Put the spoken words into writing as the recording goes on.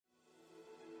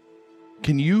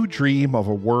Can you dream of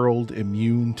a world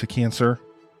immune to cancer?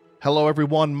 Hello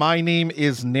everyone, my name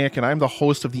is Nick and I'm the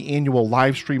host of the annual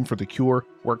live stream for The Cure,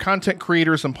 where content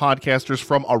creators and podcasters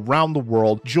from around the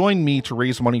world join me to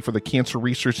raise money for the Cancer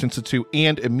Research Institute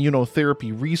and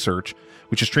immunotherapy research,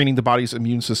 which is training the body's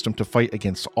immune system to fight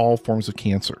against all forms of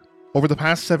cancer. Over the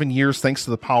past 7 years, thanks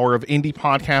to the power of indie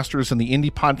podcasters and the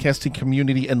indie podcasting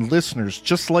community and listeners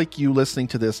just like you listening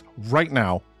to this right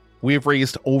now, we have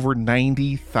raised over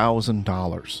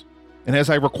 $90,000. And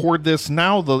as I record this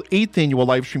now, the 8th annual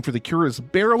live stream for The Cure is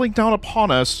barreling down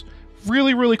upon us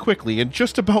really quickly in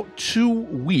just about 2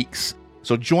 weeks.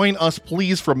 So join us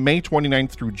please from May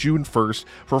 29th through June 1st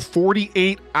for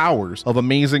 48 hours of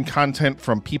amazing content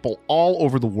from people all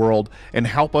over the world and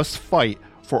help us fight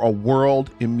for a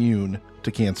world immune to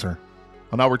cancer.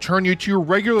 I'll now return you to your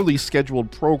regularly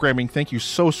scheduled programming. Thank you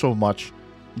so much.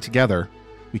 And together,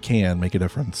 we can make a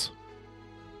difference.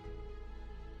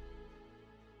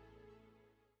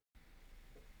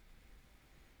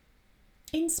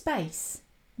 In space,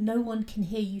 no one can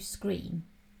hear you scream.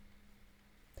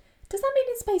 Does that mean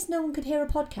in space no one could hear a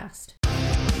podcast?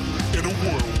 In a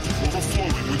world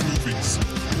overflowing with movies,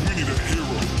 we need a hero.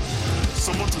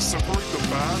 Someone to separate the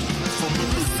bad from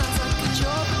the good.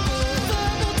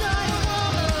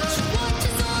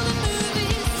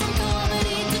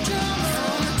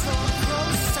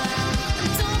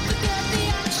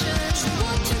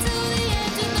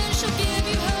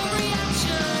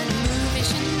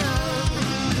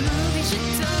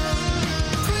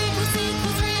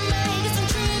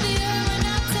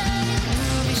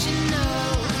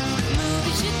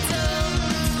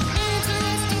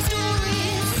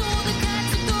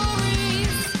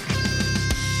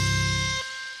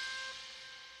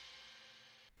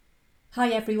 Hi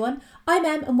everyone, I'm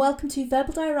Em and welcome to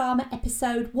Verbal Diorama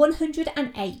episode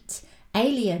 108,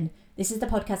 Alien. This is the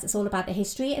podcast that's all about the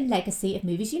history and legacy of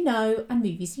movies you know and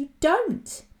movies you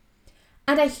don't.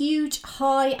 And a huge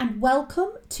hi and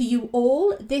welcome to you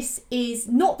all. This is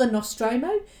not the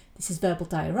Nostromo, this is Verbal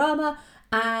Diorama,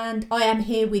 and I am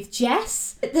here with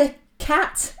Jess, the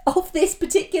cat of this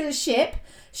particular ship.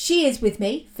 She is with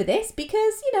me for this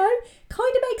because,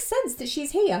 kind of makes sense that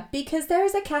she's here because there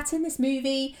is a cat in this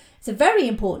movie. It's a very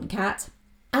important cat.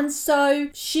 And so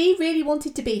she really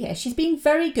wanted to be here. She's being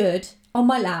very good on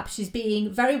my lap. She's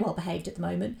being very well behaved at the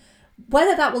moment.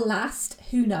 Whether that will last,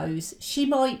 who knows? She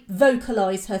might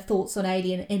vocalise her thoughts on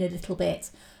Alien in a little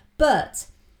bit. But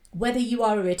whether you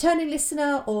are a returning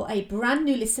listener or a brand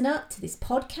new listener to this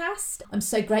podcast, I'm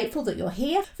so grateful that you're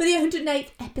here for the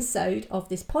 108th episode of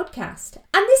this podcast.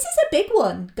 And this is a big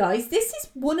one, guys. This is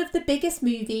one of the biggest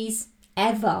movies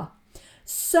ever.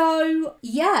 So,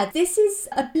 yeah, this is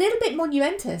a little bit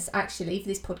monumentous, actually, for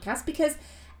this podcast because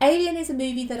Alien is a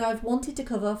movie that I've wanted to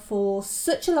cover for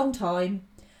such a long time.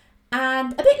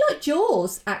 And a bit like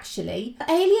Jaws, actually.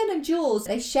 Alien and Jaws,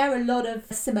 they share a lot of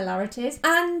similarities.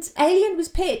 And Alien was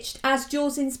pitched as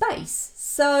Jaws in space.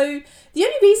 So the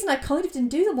only reason I kind of didn't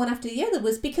do them one after the other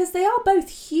was because they are both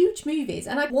huge movies.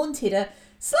 And I wanted a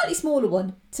slightly smaller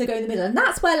one to go in the middle. And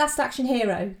that's where Last Action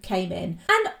Hero came in.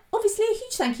 And obviously a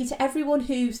huge thank you to everyone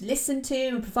who's listened to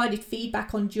and provided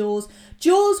feedback on Jaws.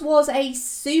 Jaws was a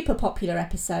super popular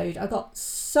episode. I got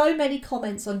so many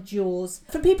comments on Jaws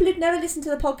from people who'd never listened to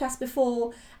the podcast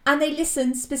before and they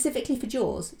listened specifically for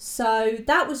Jaws. So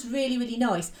that was really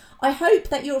nice. I hope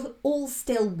that you're all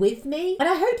still with me and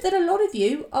I hope that a lot of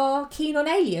you are keen on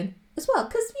Alien as well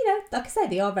because, like I said,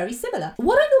 they are very similar.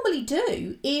 What I normally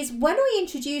do is when I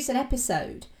introduce an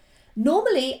episode,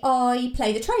 normally I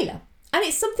play the trailer. And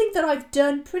it's something that I've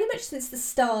done pretty much since the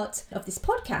start of this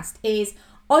podcast is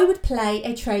I would play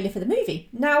a trailer for the movie.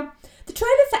 Now, the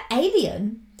trailer for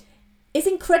Alien is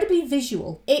incredibly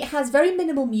visual. It has very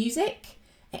minimal music.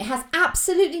 It has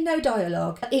absolutely no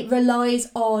dialogue. It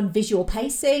relies on visual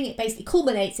pacing. It basically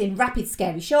culminates in rapid,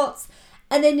 scary shots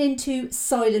and then into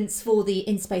silence for the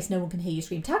 "In space, no one can hear you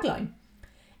scream" tagline.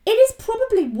 It is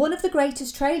probably one of the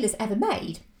greatest trailers ever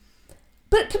made,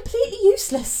 but completely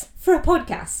useless for a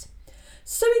podcast.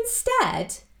 So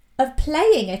instead of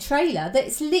playing a trailer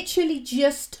that's literally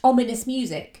just ominous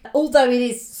music, although it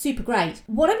is super great,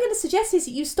 what I'm going to suggest is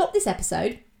that you stop this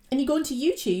episode and you go onto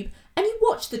YouTube and you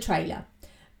watch the trailer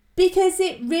because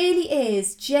it really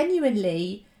is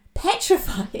genuinely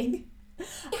petrifying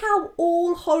how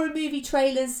all horror movie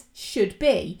trailers should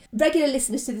be. Regular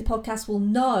listeners to the podcast will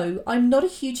know I'm not a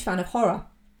huge fan of horror.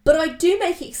 But I do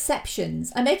make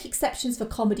exceptions. I make exceptions for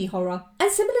comedy horror.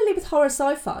 And similarly with horror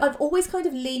sci-fi, I've always kind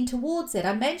of leaned towards it.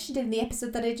 I mentioned in the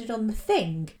episode that I did on The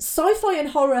Thing. Sci-fi and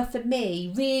horror for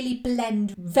me really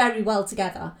blend very well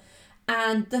together.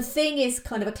 And The Thing is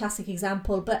kind of a classic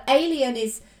example, but Alien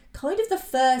is kind of the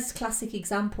first classic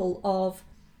example of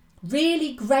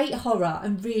really great horror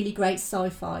and really great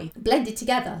sci-fi blended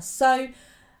together. So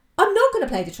I'm not going to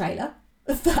play the trailer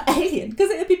for Alien because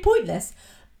it would be pointless,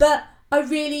 but I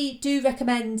really do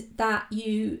recommend that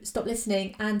you stop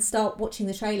listening and start watching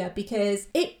the trailer because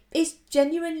it is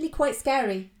genuinely quite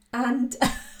scary and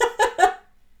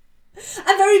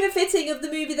and very befitting of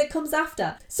the movie that comes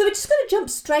after. So we're just going to jump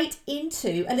straight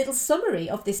into a little summary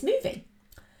of this movie.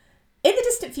 In the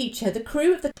distant future, the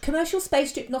crew of the commercial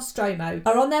spaceship Nostromo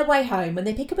are on their way home when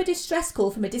they pick up a distress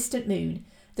call from a distant moon.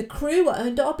 The crew are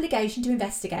under obligation to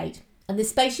investigate, and the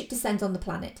spaceship descends on the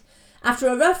planet. After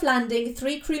a rough landing,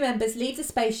 3 crew members leave the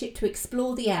spaceship to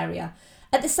explore the area.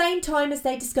 At the same time as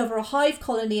they discover a hive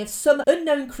colony of some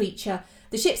unknown creature,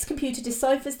 the ship's computer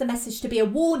deciphers the message to be a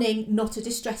warning, not a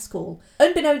distress call.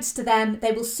 Unbeknownst to them,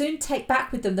 they will soon take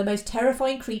back with them the most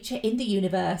terrifying creature in the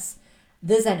universe,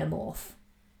 the Xenomorph.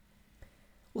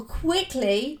 We'll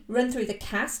quickly run through the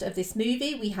cast of this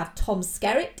movie. We have Tom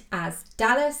Skerritt as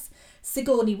Dallas,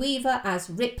 Sigourney Weaver as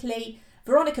Ripley,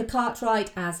 Veronica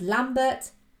Cartwright as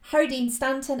Lambert, Harry Dean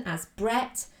Stanton as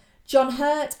Brett, John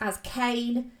Hurt as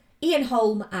Kane, Ian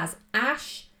Holm as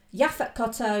Ash, Yaphet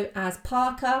Kotto as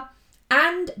Parker,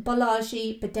 and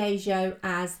Balaji Badejo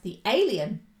as the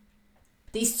alien.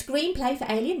 The screenplay for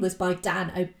Alien was by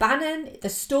Dan O'Bannon, the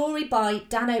story by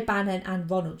Dan O'Bannon and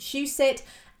Ronald Shusett,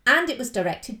 and it was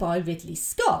directed by Ridley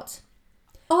Scott.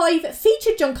 I've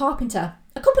featured John Carpenter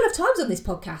a couple of times on this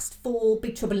podcast for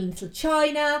Big Trouble in Little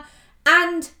China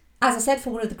and, as I said, for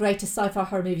one of the greatest sci-fi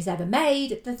horror movies ever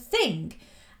made, The Thing.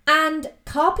 And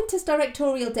Carpenter's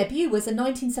directorial debut was a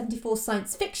 1974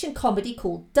 science fiction comedy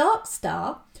called Dark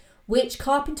Star, which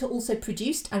Carpenter also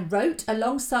produced and wrote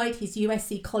alongside his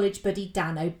USC college buddy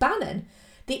Dan O'Bannon.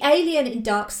 The alien in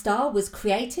Dark Star was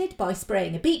created by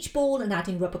spraying a beach ball and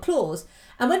adding rubber claws,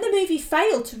 and when the movie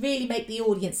failed to really make the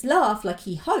audience laugh like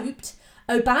he hoped,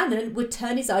 O'Bannon would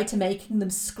turn his eye to making them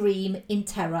scream in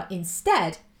terror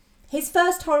instead. His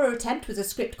first horror attempt was a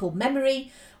script called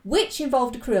Memory, which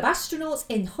involved a crew of astronauts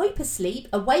in hypersleep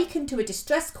awakened to a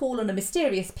distress call on a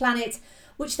mysterious planet,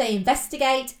 which they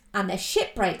investigate and their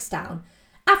ship breaks down.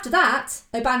 After that,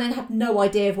 O'Bannon had no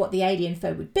idea of what the alien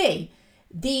foe would be.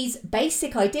 These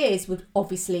basic ideas would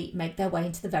obviously make their way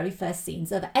into the very first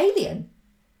scenes of Alien.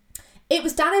 It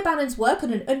was Dan O'Bannon's work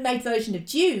on an unmade version of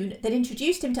Dune that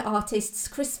introduced him to artists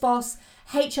Chris Voss,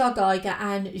 H.R. Geiger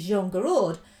and Jean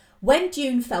Giraud. When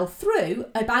Dune fell through,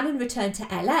 O'Bannon returned to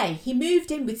LA. He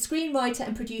moved in with screenwriter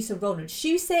and producer Ronald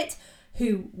Shusett,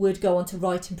 who would go on to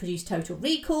write and produce Total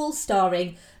Recall,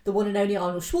 starring the one and only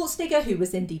Arnold Schwarzenegger, who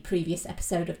was in the previous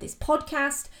episode of this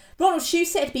podcast. Ronald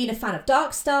Shusett had been a fan of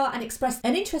Dark Star and expressed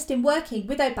an interest in working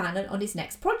with O'Bannon on his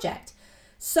next project.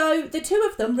 So the two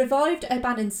of them revived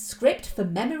O'Bannon's script for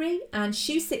Memory, and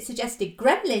Shusett suggested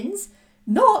Gremlins,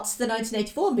 not the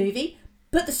 1984 movie,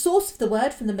 but the source of the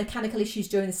word from the mechanical issues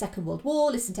during the Second World War.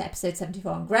 Listen to episode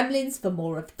 74 on Gremlins for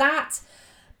more of that.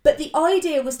 But the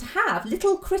idea was to have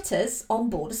little critters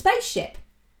on board a spaceship.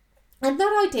 And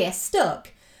that idea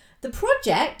stuck. The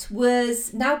project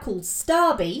was now called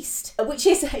Star Beast, which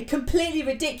is a completely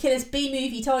ridiculous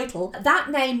B-movie title.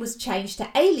 That name was changed to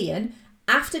Alien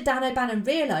after Dan O'Bannon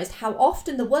realised how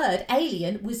often the word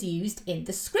alien was used in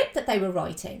the script that they were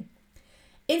writing.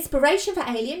 Inspiration for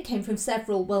Alien came from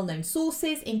several well-known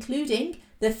sources, including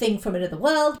The Thing from Another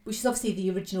World, which is obviously the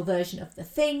original version of The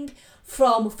Thing,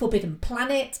 from Forbidden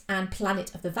Planet and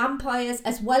Planet of the Vampires,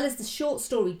 as well as the short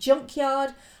story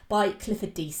Junkyard by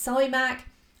Clifford D. Simak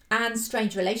and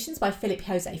Strange Relations by Philip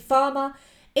Jose Farmer.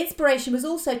 Inspiration was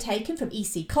also taken from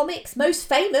EC Comics, most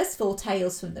famous for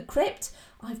Tales from the Crypt.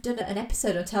 I've done an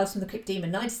episode on Tales from the Crypt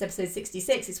Demon Night, episode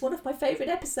 66. It's one of my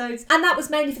favourite episodes. And that was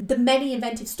mainly for the many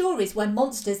invented stories where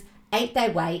monsters ate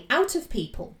their way out of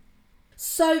people.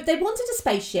 So they wanted a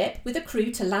spaceship with a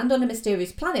crew to land on a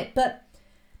mysterious planet, but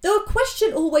the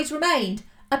question always remained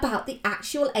about the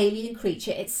actual alien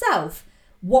creature itself.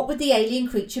 What would the alien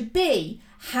creature be?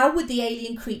 How would the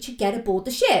alien creature get aboard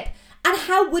the ship? And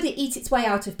how would it eat its way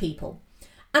out of people?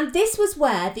 And this was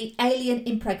where the alien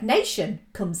impregnation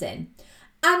comes in.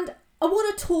 And I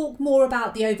want to talk more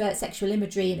about the overt sexual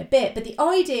imagery in a bit, but the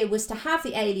idea was to have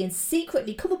the aliens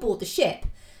secretly come aboard the ship,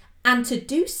 and to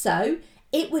do so,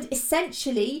 it would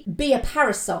essentially be a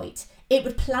parasite. It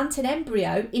would plant an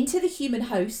embryo into the human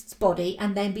host's body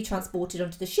and then be transported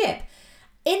onto the ship.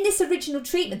 In this original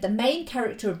treatment, the main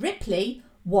character of Ripley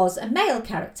was a male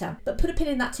character, but put a pin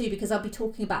in that too because I'll be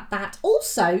talking about that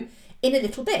also in a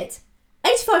little bit.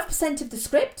 85% of the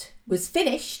script was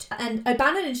finished, and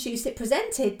O'Bannon and Shusett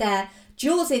presented their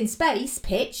Jaws in Space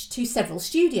pitched to several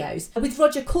studios, with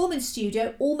Roger Corman's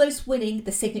studio almost winning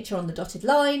the signature on the dotted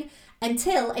line,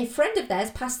 until a friend of theirs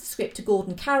passed the script to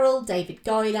Gordon Carroll, David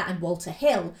Giler and Walter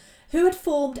Hill, who had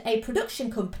formed a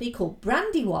production company called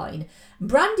Brandywine.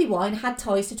 Brandywine had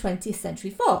ties to 20th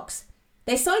Century Fox.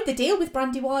 They signed the deal with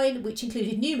Brandywine, which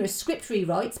included numerous script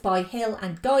rewrites by Hill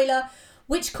and Giler,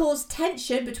 which caused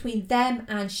tension between them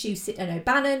and Shusett and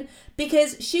O'Bannon,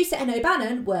 because Shusett and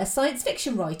O'Bannon were science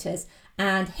fiction writers,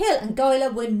 and Hill and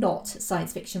Giler were not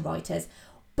science fiction writers.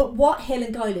 But what Hill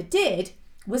and Giler did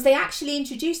was they actually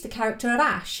introduced the character of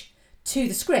Ash to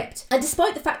the script. And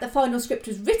despite the fact the final script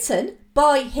was written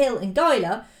by Hill and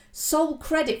Giler, sole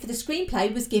credit for the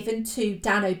screenplay was given to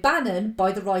Dan O'Bannon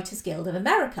by the Writers Guild of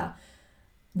America.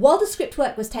 While the script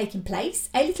work was taking place,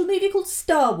 a little movie called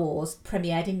Star Wars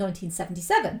premiered in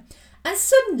 1977. And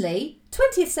suddenly,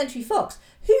 20th Century Fox,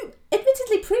 who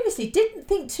admittedly previously didn't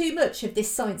think too much of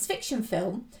this science fiction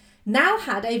film, now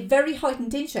had a very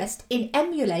heightened interest in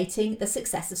emulating the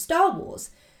success of Star Wars.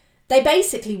 They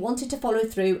basically wanted to follow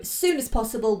through as soon as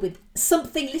possible with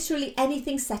something, literally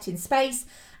anything set in space,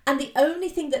 and the only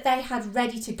thing that they had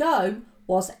ready to go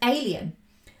was Alien.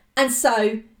 And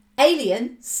so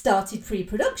Alien started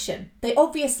pre-production. They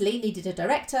obviously needed a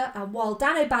director, and while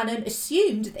Dan O'Bannon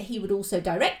assumed that he would also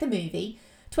direct the movie,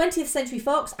 20th Century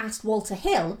Fox asked Walter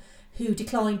Hill, who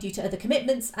declined due to other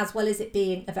commitments, as well as it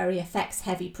being a very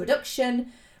effects-heavy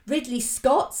production. Ridley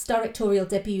Scott's directorial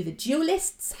debut, The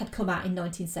Duelists, had come out in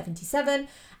 1977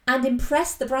 and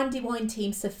impressed the Brandywine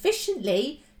team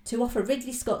sufficiently to offer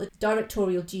Ridley Scott the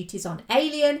directorial duties on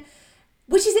Alien,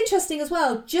 which is interesting as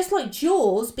well. Just like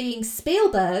Jaws being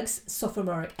Spielberg's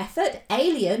sophomoric effort,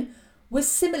 Alien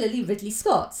was similarly Ridley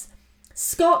Scott's.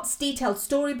 Scott's detailed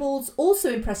storyboards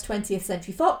also impressed 20th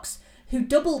Century Fox, who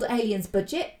doubled Alien's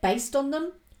budget based on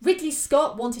them. Ridley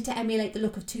Scott wanted to emulate the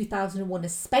look of 2001: A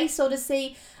Space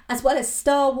Odyssey, as well as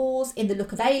Star Wars in the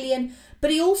look of Alien,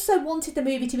 but he also wanted the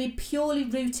movie to be purely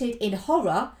rooted in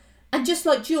horror, and just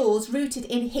like Jaws, rooted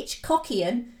in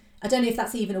Hitchcockian, I don't know if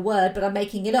that's even a word, but I'm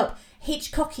making it up,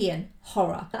 Hitchcockian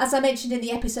horror. As I mentioned in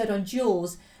the episode on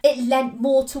Jaws, it lent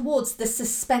more towards the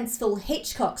suspenseful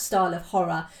Hitchcock style of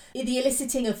horror, the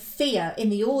eliciting of fear in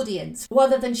the audience.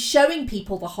 Rather than showing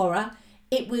people the horror,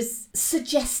 it was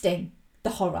suggesting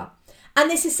the horror. And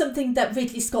this is something that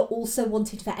Ridley Scott also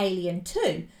wanted for Alien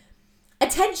too.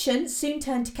 Attention soon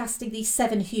turned to casting these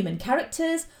 7 human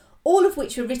characters, all of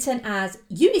which were written as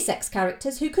unisex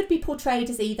characters who could be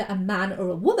portrayed as either a man or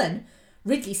a woman.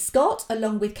 Ridley Scott,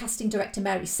 along with casting director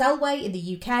Mary Selway in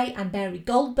the UK and Mary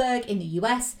Goldberg in the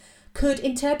US, could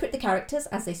interpret the characters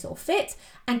as they saw fit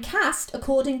and cast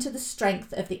according to the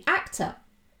strength of the actor.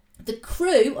 The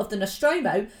crew of the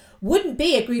Nostromo wouldn't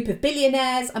be a group of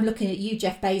billionaires, I'm looking at you,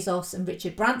 Jeff Bezos and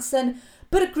Richard Branson,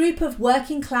 but a group of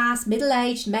working class,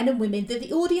 middle-aged men and women that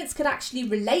the audience could actually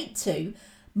relate to,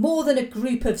 more than a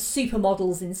group of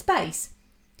supermodels in space.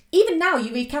 Even now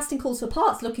you read casting calls for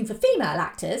parts looking for female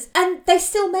actors, and they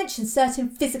still mention certain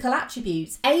physical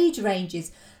attributes, age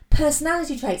ranges,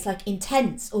 personality traits like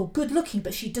intense or good looking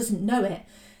but she doesn't know it.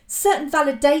 Certain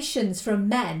validations from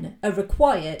men are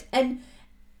required, and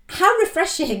how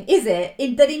refreshing is it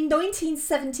that in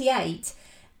 1978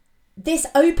 this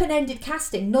open-ended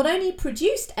casting not only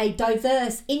produced a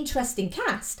diverse, interesting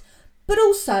cast, but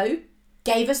also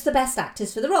gave us the best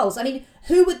actors for the roles. I mean,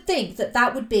 who would think that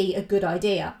that would be a good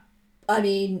idea? I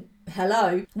mean,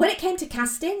 hello. When it came to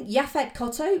casting, Yaphet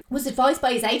Kotto was advised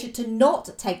by his agent to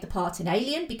not take the part in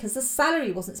Alien because the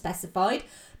salary wasn't specified,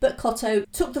 but Kotto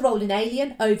took the role in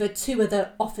Alien over 2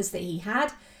 other offers that he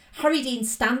had. Harry Dean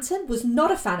Stanton was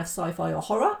not a fan of sci-fi or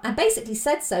horror and basically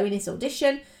said so in his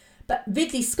audition, but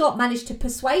Ridley Scott managed to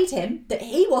persuade him that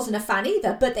he wasn't a fan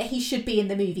either, but that he should be in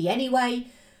the movie anyway.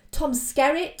 Tom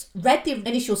Skerritt read the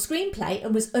initial screenplay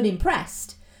and was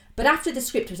unimpressed, but after the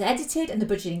script was edited and the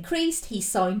budget increased, he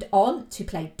signed on to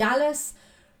play Dallas.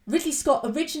 Ridley Scott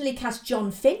originally cast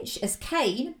John Finch as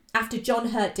Kane after John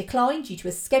Hurt declined due to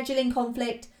a scheduling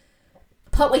conflict.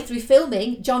 Partway through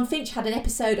filming, John Finch had an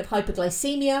episode of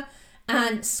hypoglycemia,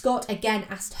 and Scott again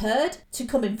asked Hurd to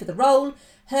come in for the role.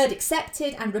 Hurd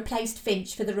accepted and replaced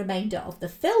Finch for the remainder of the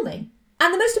filming.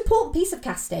 And the most important piece of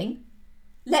casting,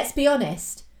 let's be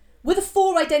honest, were the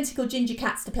 4 identical ginger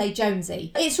cats to play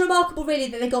Jonesy. It's remarkable really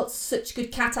that they got such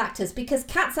good cat actors, because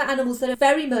cats are animals that are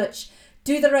very much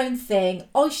do their own thing.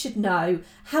 I should know.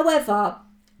 However,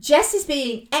 Jess is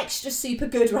being extra super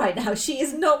good right now. She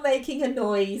is not making a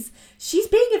noise. She's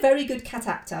being a very good cat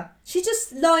actor. She's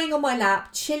just lying on my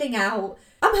lap, chilling out.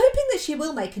 I'm hoping that she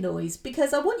will make a noise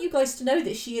because I want you guys to know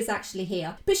that she is actually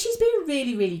here. But she's being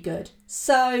really, really good.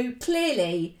 So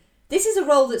clearly, This is a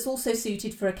role that's also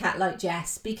suited for a cat like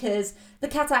Jess, because the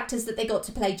cat actors that they got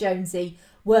to play Jonesy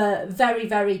were very,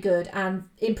 very good and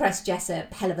impressed Jess a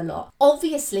hell of a lot.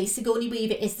 Obviously, Sigourney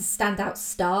Weaver is the standout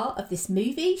star of this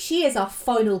movie. She is our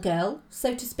final girl,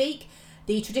 so to speak,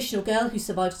 the traditional girl who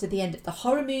survives to the end of the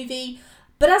horror movie.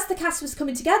 But as the cast was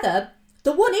coming together,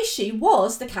 the one issue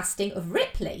was the casting of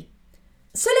Ripley.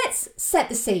 So let's set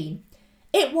the scene.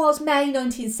 It was May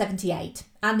 1978,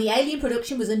 and the Alien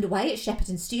production was underway at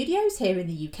Shepperton Studios here in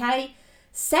the UK.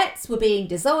 Sets were being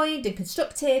designed and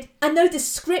constructed, and though the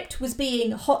script was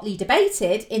being hotly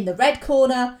debated in the red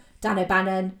corner, Dan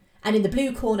O'Bannon, and in the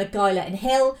blue corner, Giler and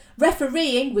Hill,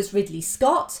 refereeing was Ridley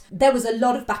Scott. There was a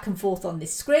lot of back and forth on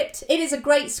this script. It is a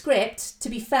great script, to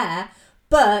be fair,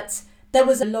 but there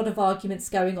was a lot of arguments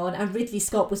going on, and Ridley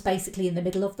Scott was basically in the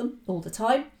middle of them all the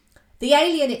time. The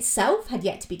Alien itself had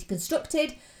yet to be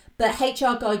constructed, but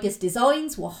H.R. Giger's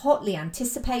designs were hotly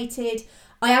anticipated.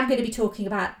 I am going to be talking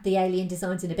about the Alien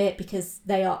designs in a bit because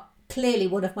they are clearly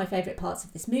one of my favourite parts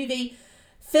of this movie.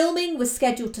 Filming was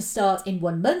scheduled to start in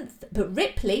 1 month, but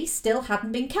Ripley still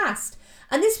hadn't been cast.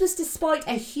 And this was despite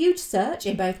a huge search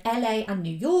in both LA and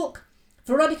New York.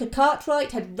 Veronica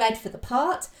Cartwright had read for the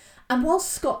part, and while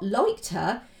Scott liked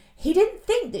her, he didn't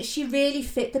think that she really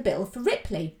fit the bill for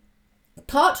Ripley.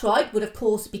 Cartwright would of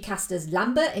course be cast as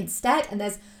Lambert instead, and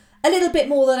there's a little bit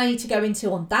more that I need to go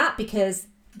into on that because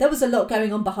there was a lot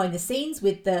going on behind the scenes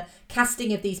with the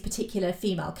casting of these particular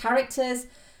female characters.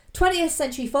 20th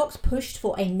Century Fox pushed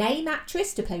for a name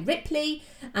actress to play Ripley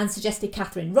and suggested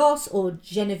Catherine Ross or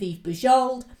Genevieve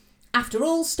Bujold. After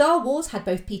all, Star Wars had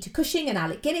both Peter Cushing and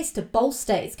Alec Guinness to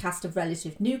bolster its cast of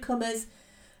relative newcomers.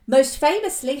 Most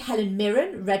famously, Helen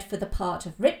Mirren read for the part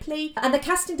of Ripley, and the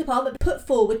casting department put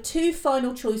forward 2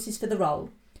 final choices for the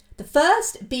role. The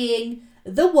first being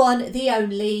the one, the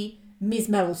only, Ms.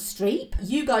 Meryl Streep.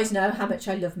 You guys know how much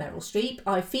I love Meryl Streep.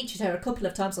 I've featured her a couple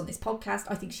of times on this podcast.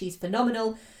 I think she's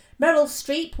phenomenal. Meryl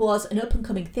Streep was an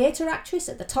up-and-coming theatre actress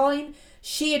at the time.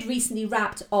 She had recently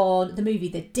wrapped on the movie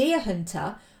The Deer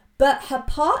Hunter, but her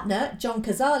partner, John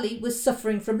Cazale, was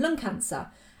suffering from lung cancer,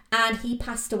 and he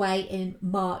passed away in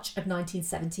March of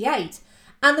 1978.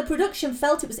 And the production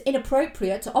felt it was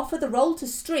inappropriate to offer the role to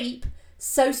Streep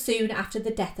so soon after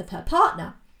the death of her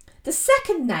partner. The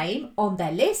second name on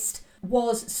their list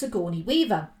was Sigourney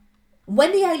Weaver.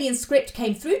 When the Alien script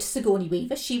came through to Sigourney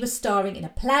Weaver, she was starring in a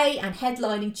play and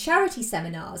headlining charity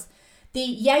seminars. The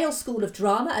Yale School of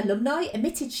Drama alumni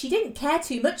admitted she didn't care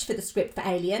too much for the script for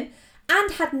Alien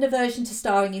and had an aversion to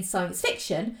starring in science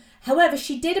fiction. However,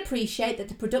 she did appreciate that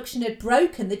the production had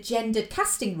broken the gendered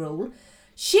casting rule.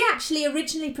 She actually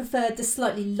originally preferred the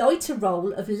slightly lighter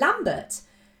role of Lambert.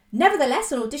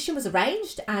 Nevertheless, an audition was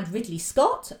arranged and Ridley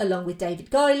Scott, along with David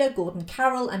Giler, Gordon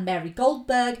Carroll and Mary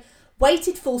Goldberg,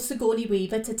 waited for Sigourney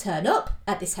Weaver to turn up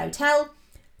at this hotel.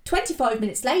 25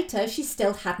 minutes later, she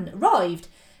still hadn't arrived.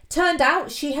 Turned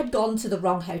out she had gone to the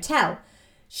wrong hotel.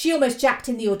 She almost jacked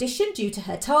in the audition due to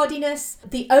her tardiness.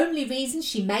 The only reason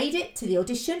she made it to the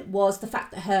audition was the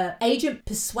fact that her agent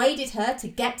persuaded her to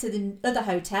get to the other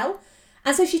hotel.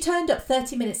 And so she turned up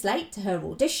 30 minutes late to her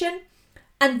audition.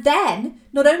 And then,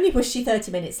 not only was she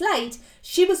 30 minutes late,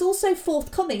 she was also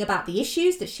forthcoming about the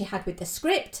issues that she had with the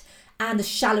script and the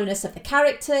shallowness of the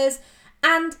characters.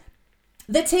 And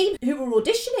the team who were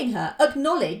auditioning her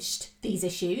acknowledged these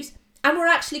issues and were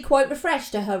actually quite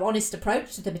refreshed at her honest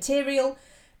approach to the material.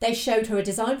 They showed her a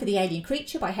design for the alien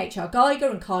creature by H.R.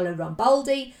 Giger and Carlo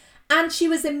Rambaldi, and she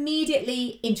was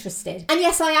immediately interested. And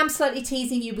yes, I am slightly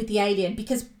teasing you with the alien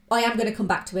because I am going to come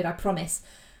back to it, I promise.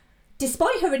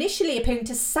 Despite her initially appearing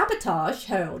to sabotage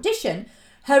her audition,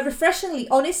 her refreshingly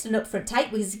honest and upfront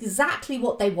take was exactly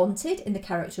what they wanted in the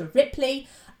character of Ripley,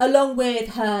 along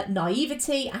with her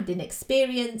naivety and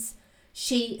inexperience.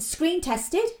 She screen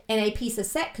tested in a piece of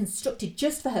set constructed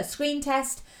just for her screen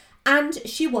test, and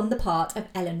she won the part of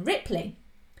Ellen Ripley.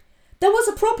 There was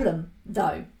a problem,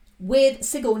 though, with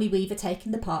Sigourney Weaver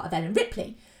taking the part of Ellen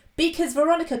Ripley, because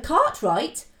Veronica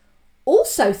Cartwright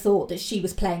also thought that she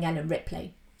was playing Ellen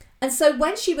Ripley. And so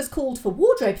when she was called for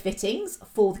wardrobe fittings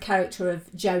for the character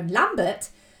of Joan Lambert,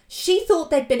 she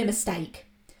thought there'd been a mistake.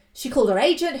 She called her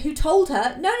agent, who told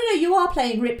her, no, you are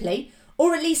playing Ripley,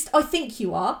 or at least I think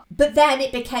you are. But then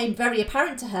it became very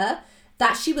apparent to her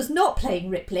that she was not playing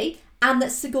Ripley and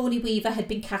that Sigourney Weaver had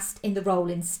been cast in the role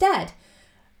instead.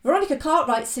 Veronica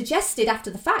Cartwright suggested after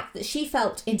the fact that she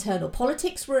felt internal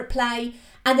politics were at play,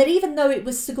 and that even though it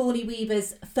was Sigourney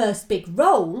Weaver's first big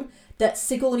role, that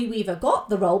Sigourney Weaver got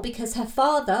the role because her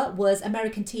father was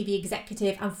American TV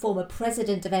executive and former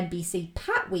president of NBC,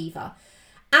 Pat Weaver,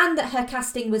 and that her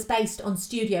casting was based on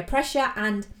studio pressure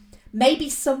and maybe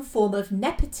some form of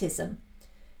nepotism.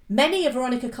 Many of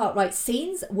Veronica Cartwright's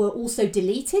scenes were also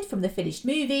deleted from the finished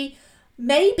movie,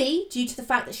 maybe due to the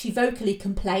fact that she vocally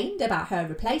complained about her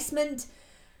replacement.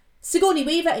 Sigourney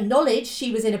Weaver acknowledged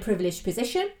she was in a privileged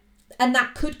position, and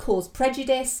that could cause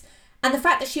prejudice, and the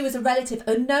fact that she was a relative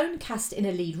unknown cast in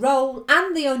a lead role,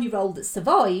 and the only role that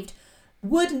survived,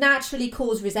 would naturally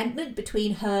cause resentment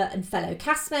between her and fellow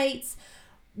castmates,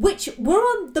 which were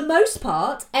on the most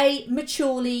part a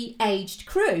maturely aged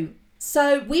crew.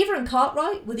 So Weaver and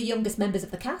Cartwright were the youngest members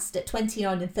of the cast at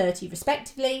 29 and 30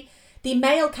 respectively. The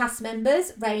male cast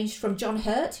members ranged from John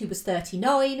Hurt, who was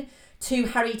 39, to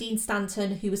Harry Dean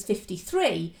Stanton, who was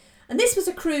 53. And this was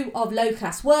a crew of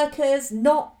low-class workers,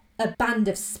 not a band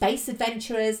of space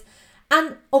adventurers.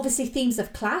 And obviously themes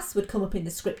of class would come up in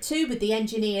the script too, with the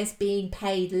engineers being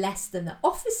paid less than the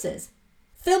officers.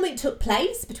 Filming took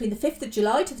place between the 5th of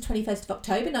July to the 21st of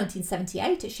October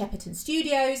 1978 at Shepperton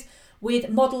Studios,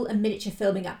 with model and miniature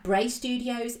filming at Bray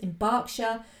Studios in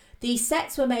Berkshire. The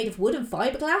sets were made of wood and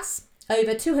fiberglass.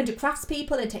 Over 200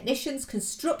 craftspeople and technicians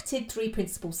constructed 3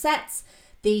 principal sets: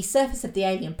 the surface of the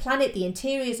alien planet, the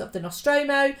interiors of the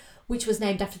Nostromo, which was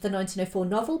named after the 1904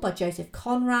 novel by Joseph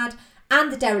Conrad,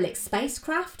 and the derelict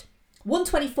spacecraft.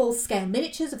 1/24 scale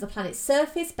miniatures of the planet's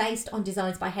surface, based on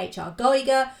designs by H.R.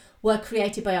 Geiger, were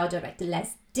created by our director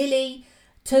Les Dilley.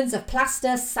 Tons of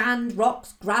plaster, sand,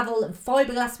 rocks, gravel and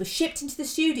fiberglass were shipped into the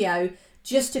studio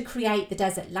just to create the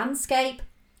desert landscape.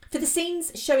 For the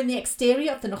scenes showing the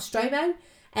exterior of the Nostromo,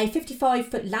 a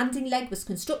 55-foot landing leg was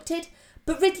constructed,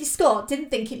 but Ridley Scott didn't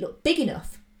think it looked big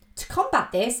enough. To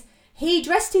combat this, he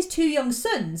dressed his 2 young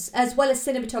sons, as well as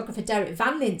cinematographer Derek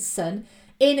Van Lint's son,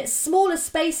 in smaller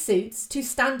spacesuits to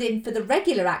stand in for the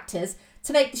regular actors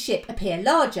to make the ship appear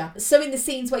larger. So in the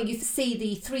scenes where you see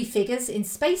the 3 figures in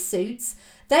spacesuits,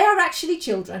 they are actually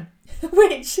children,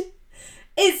 which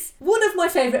is one of my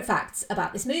favourite facts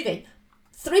about this movie.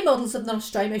 3 models of the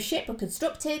Nostromo ship were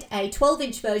constructed: a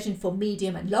 12-inch version for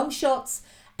medium and long shots,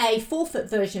 a 4-foot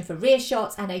version for rear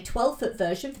shots, and a 12-foot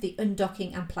version for the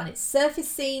undocking and planet surface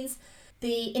scenes.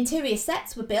 The interior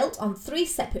sets were built on 3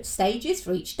 separate stages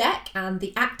for each deck, and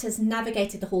the actors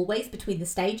navigated the hallways between the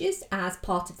stages as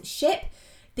part of the ship.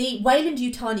 The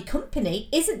Weyland-Yutani company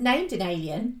isn't named in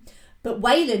Alien, but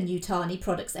Weyland-Yutani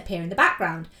products appear in the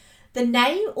background. The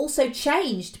name also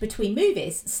changed between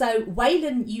movies, so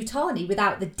Weyland-Yutani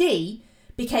without the D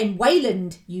became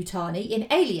Weyland-Yutani in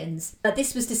Aliens.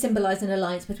 This was to symbolise an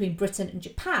alliance between Britain and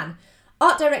Japan.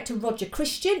 Art director Roger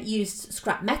Christian used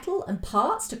scrap metal and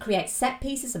parts to create set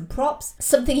pieces and props,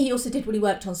 something he also did when he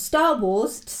worked on Star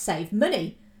Wars to save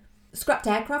money. Scrapped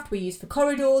aircraft were used for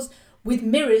corridors, with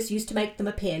mirrors used to make them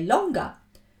appear longer.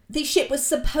 The ship was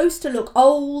supposed to look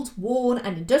old, worn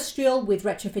and industrial, with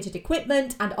retrofitted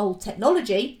equipment and old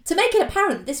technology, to make it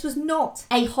apparent that this was not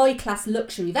a high-class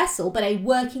luxury vessel, but a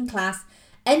working-class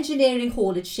engineering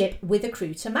haulage ship with a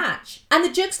crew to match. And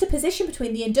the juxtaposition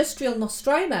between the industrial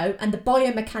Nostromo and the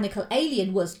biomechanical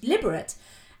alien was deliberate,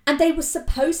 and they were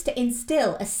supposed to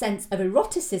instill a sense of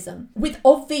eroticism with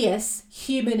obvious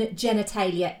human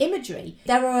genitalia imagery.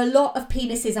 There are a lot of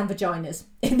penises and vaginas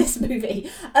in this movie.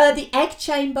 The egg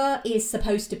chamber is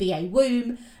supposed to be a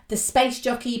womb, the space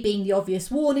jockey being the obvious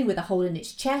warning with a hole in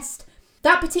its chest.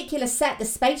 That particular set, the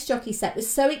space jockey set, was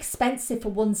so expensive for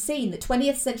one scene that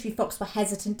 20th Century Fox were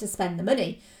hesitant to spend the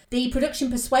money. The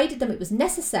production persuaded them it was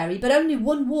necessary, but only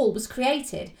one wall was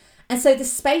created. And so the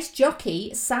space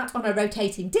jockey sat on a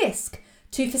rotating disc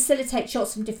to facilitate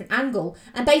shots from different angle.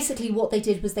 And basically what they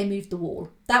did was they moved the wall.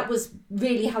 That was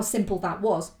really how simple that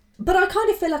was. But I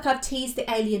kind of feel like I've teased the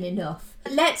alien enough.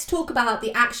 Let's talk about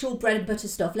the actual bread and butter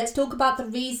stuff. Let's talk about the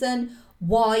reason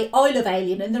why I love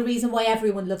Alien and the reason why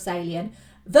everyone loves Alien.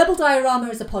 Verbal Diorama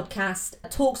as a podcast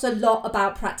talks a lot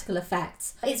about practical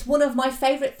effects. It's one of my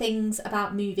favourite things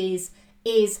about movies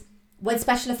is when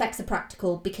special effects are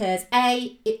practical, because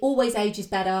A, it always ages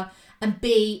better, and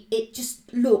B, it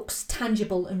just looks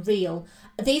tangible and real.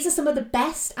 These are some of the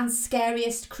best and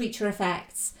scariest creature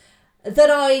effects that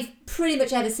I've pretty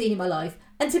much ever seen in my life.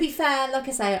 And to be fair, like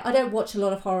I say, I don't watch a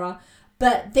lot of horror,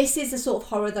 but this is the sort of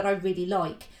horror that I really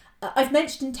like. I've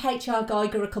mentioned H.R.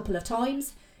 Geiger a couple of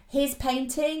times. His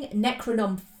painting,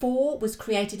 Necronom 4, was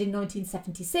created in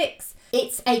 1976.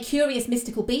 It's a curious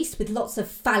mystical beast with lots of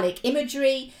phallic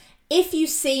imagery. If you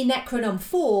see Necronom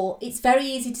 4, it's very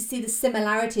easy to see the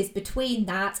similarities between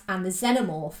that and the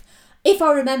Xenomorph. If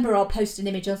I remember, I'll post an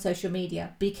image on social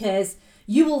media, because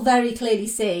you will very clearly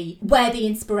see where the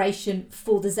inspiration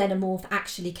for the Xenomorph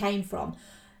actually came from.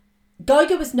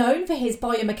 Geiger was known for his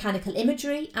biomechanical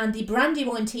imagery, and the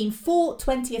Brandywine team fought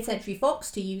 20th Century Fox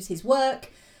to use his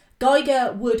work.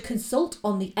 Geiger would consult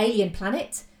on the alien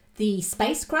planet, the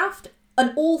spacecraft,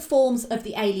 and all forms of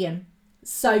the alien.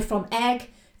 So from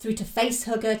egg through to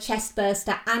facehugger,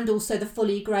 chestburster, and also the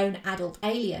fully grown adult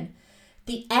alien.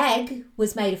 The egg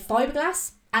was made of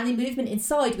fiberglass, and the movement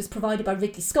inside was provided by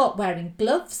Ridley Scott wearing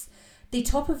gloves. The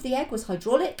top of the egg was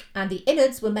hydraulic, and the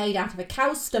innards were made out of a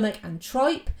cow's stomach and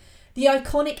tripe. The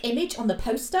iconic image on the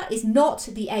poster is not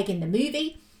the egg in the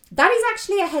movie. That is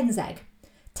actually a hen's egg.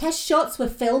 Test shots were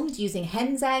filmed using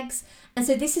hen's eggs, and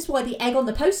so this is why the egg on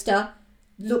the poster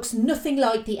looks nothing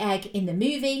like the egg in the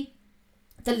movie.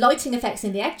 The lighting effects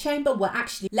in the egg chamber were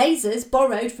actually lasers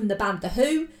borrowed from the band The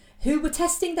Who were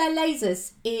testing their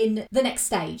lasers in the next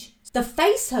stage. The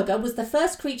facehugger was the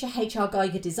first creature H.R.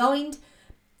 Geiger designed.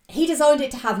 He designed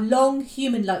it to have long,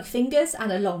 human-like fingers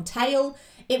and a long tail.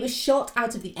 It was shot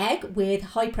out of the egg with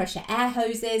high-pressure air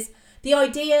hoses. The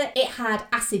idea it had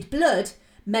acid blood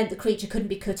meant the creature couldn't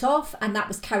be cut off, and that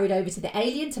was carried over to the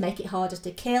alien to make it harder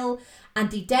to kill. And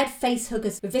the dead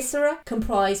facehugger's viscera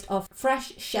comprised of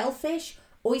fresh shellfish,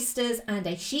 oysters, and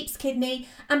a sheep's kidney.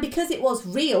 And because it was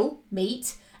real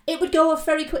meat, it would go off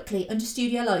very quickly under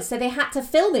studio lights. So they had to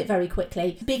film it very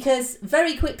quickly because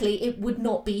very quickly it would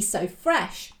not be so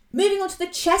fresh. Moving on to the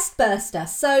chestburster.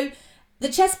 So the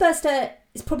chestburster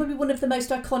is probably one of the most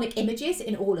iconic images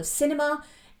in all of cinema.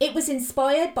 It was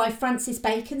inspired by Francis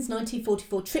Bacon's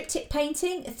 1944 triptych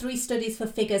painting, 3 Studies for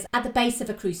Figures at the Base of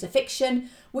a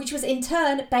Crucifixion, which was in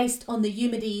turn based on the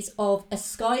Eumenides of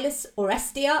Aeschylus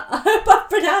Orestia. I hope I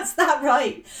pronounced that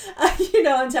right.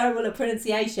 I'm terrible at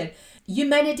pronunciation.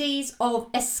 Eumenides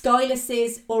of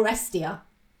Aeschylus Orestia.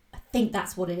 I think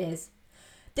that's what it is.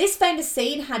 This famous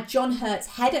scene had John Hurt's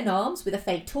head and arms with a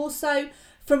fake torso,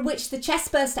 from which the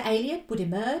chestburster alien would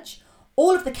emerge.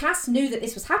 All of the cast knew that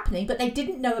this was happening, but they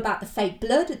didn't know about the fake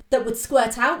blood that would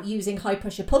squirt out using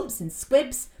high-pressure pumps and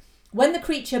squibs. When the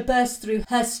creature burst through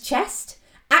Hurst's chest,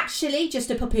 actually just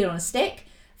a puppy on a stick,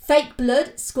 fake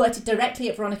blood squirted directly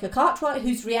at Veronica Cartwright,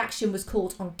 whose reaction was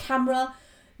caught on camera.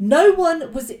 No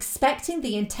one was expecting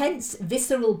the intense,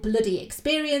 visceral, bloody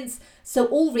experience, so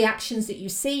all reactions that you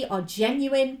see are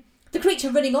genuine. The creature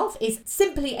running off is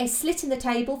simply a slit in the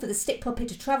table for the stick puppet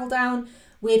to travel down,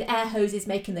 with air hoses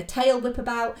making the tail whip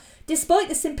about. Despite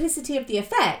the simplicity of the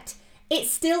effect, it's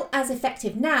still as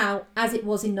effective now as it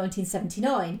was in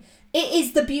 1979. It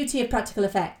is the beauty of practical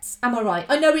effects, am I right?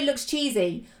 I know it looks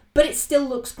cheesy, but it still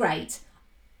looks great.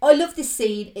 I love this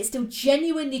scene. It still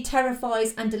genuinely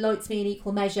terrifies and delights me in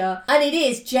equal measure, and it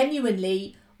is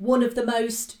genuinely one of the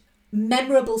most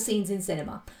memorable scenes in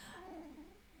cinema.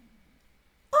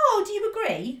 Oh, do you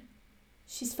agree?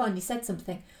 She's finally said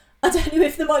something. I don't know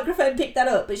if the microphone picked that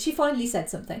up, but she finally said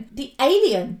something. The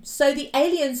alien. So the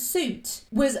alien suit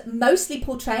was mostly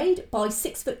portrayed by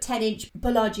 6'10"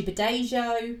 Balaji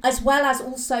Badejo, as well as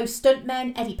also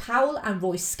stuntmen Eddie Powell and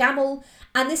Roy Scammell.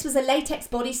 And this was a latex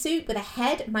bodysuit with a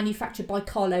head manufactured by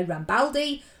Carlo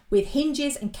Rambaldi, with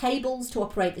hinges and cables to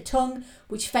operate the tongue,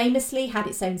 which famously had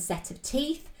its own set of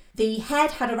teeth. The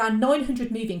head had around 900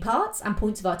 moving parts and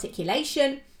points of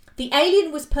articulation. The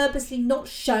alien was purposely not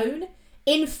shown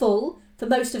in full for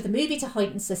most of the movie to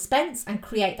heighten suspense and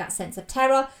create that sense of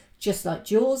terror, just like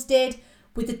Jaws did,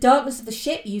 with the darkness of the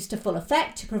ship used to full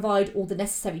effect to provide all the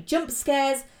necessary jump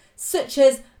scares, such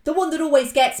as the one that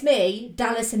always gets me,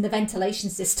 Dallas in the ventilation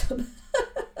system.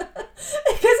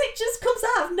 Because it just comes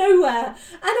out of nowhere, and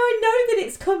I know that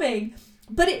it's coming,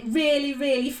 but it really,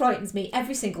 really frightens me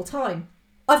every single time.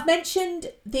 I've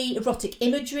mentioned the erotic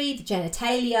imagery, the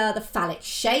genitalia, the phallic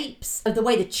shapes, the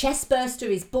way the chestburster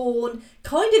is born,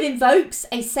 kind of invokes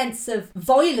a sense of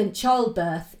violent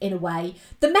childbirth in a way.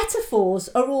 The metaphors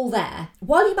are all there.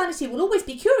 While humanity will always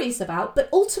be curious about, but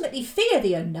ultimately fear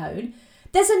the unknown,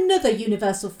 there's another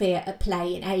universal fear at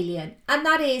play in Alien, and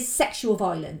that is sexual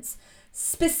violence,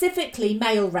 specifically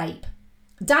male rape.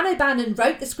 Dan O'Bannon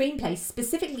wrote the screenplay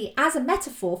specifically as a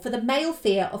metaphor for the male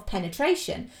fear of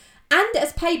penetration, and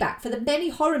as payback for the many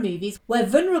horror movies where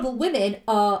vulnerable women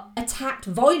are attacked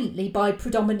violently by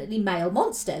predominantly male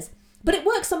monsters. But it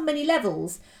works on many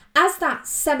levels, as that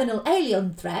seminal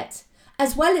alien threat,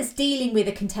 as well as dealing with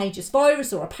a contagious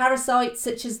virus or a parasite,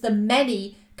 such as the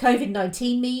many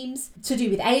COVID-19 memes to do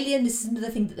with Alien. This is another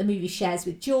thing that the movie shares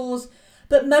with Jaws.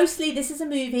 But mostly this is a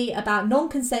movie about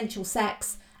non-consensual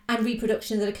sex and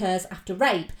reproduction that occurs after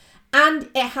rape. And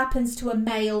it happens to a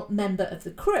male member of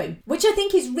the crew, which I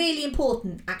think is really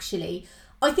important, actually.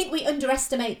 I think we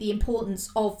underestimate the importance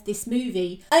of this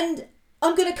movie. And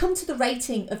I'm going to come to the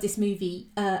rating of this movie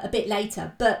a bit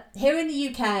later. But here in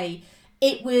the UK,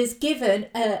 it was given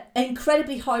an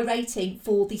incredibly high rating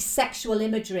for the sexual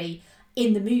imagery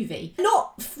in the movie.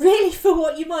 Not really for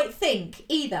what you might think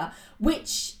either,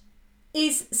 which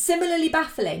is similarly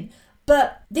baffling.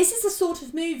 But this is the sort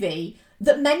of movie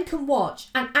that men can watch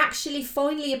and actually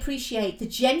finally appreciate the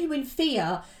genuine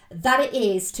fear that it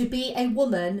is to be a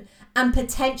woman and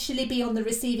potentially be on the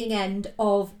receiving end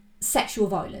of sexual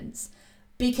violence.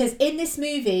 Because in this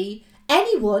movie,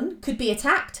 anyone could be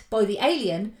attacked by the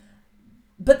alien,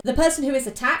 but the person who is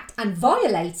attacked and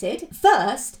violated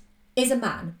first is a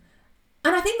man.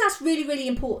 And I think that's really, really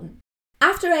important.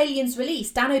 After Alien's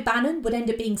release, Dan O'Bannon would end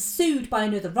up being sued by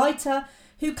another writer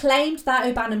who claimed that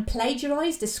O'Bannon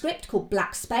plagiarised a script called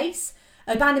Black Space.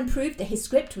 O'Bannon proved that his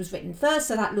script was written first,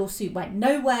 so that lawsuit went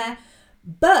nowhere.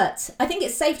 But I think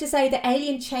it's safe to say that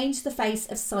Alien changed the face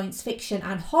of science fiction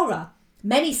and horror.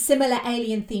 Many similar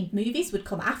Alien-themed movies would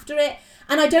come after it,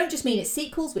 and I don't just mean its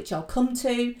sequels, which I'll come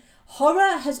to.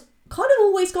 Horror has kind of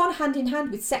always gone hand in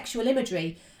hand with sexual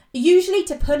imagery, usually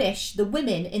to punish the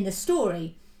women in the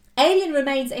story. Alien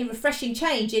remains a refreshing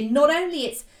change in not only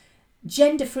its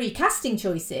gender-free casting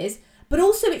choices, but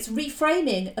also its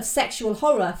reframing of sexual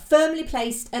horror firmly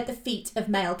placed at the feet of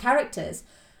male characters.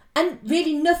 And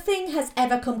really nothing has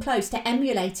ever come close to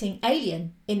emulating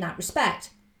Alien in that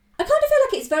respect. I kind of feel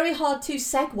like it's very hard to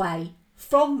segue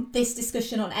from this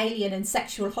discussion on Alien and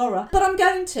sexual horror, but I'm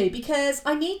going to, because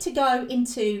I need to go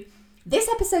into this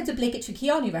episode's obligatory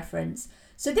Keanu reference.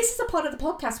 So this is a part of the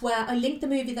podcast where I link the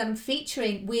movie that I'm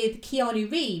featuring with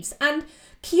Keanu Reeves, and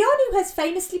Keanu has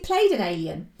famously played an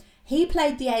alien. He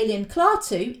played the alien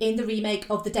Klaatu in the remake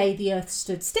of The Day the Earth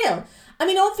Stood Still. I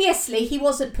mean, obviously, he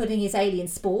wasn't putting his alien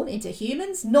spawn into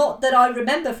humans, not that I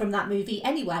remember from that movie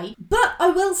anyway. But I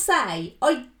will say,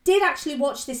 I did actually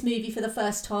watch this movie for the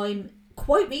first time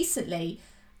quite recently,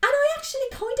 and I actually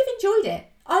kind of enjoyed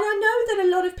it. And I know that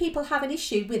a lot of people have an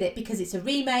issue with it because it's a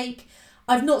remake.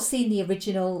 I've not seen the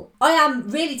original. I am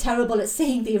really terrible at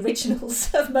seeing the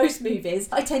originals of most movies.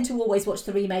 I tend to always watch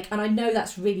the remake, and I know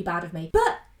that's really bad of me.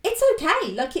 But it's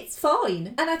okay, like it's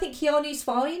fine. And I think Keanu's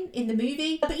fine in the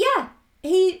movie. But yeah,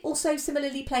 he also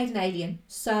similarly played an alien.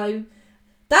 So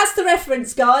that's the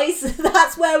reference, guys.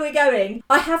 That's where we're going.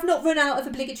 I have not run out of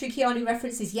obligatory Keanu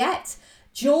references yet.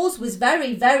 Jaws was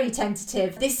very, very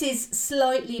tentative. This is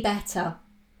slightly better.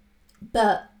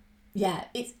 But yeah,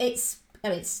 it's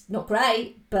not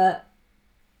great, but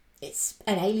it's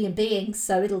an alien being,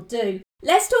 so it'll do.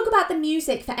 Let's talk about the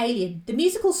music for Alien. The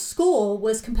musical score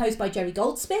was composed by Jerry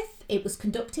Goldsmith. It was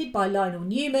conducted by Lionel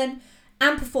Newman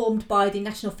and performed by the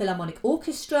National Philharmonic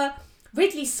Orchestra.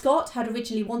 Ridley Scott had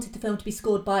originally wanted the film to be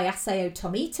scored by Isao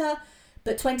Tomita,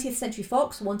 but 20th Century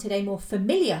Fox wanted a more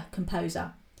familiar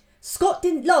composer. Scott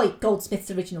didn't like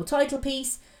Goldsmith's original title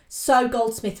piece, so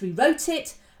Goldsmith rewrote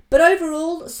it. But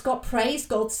overall, Scott praised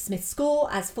Goldsmith's score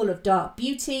as full of dark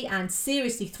beauty and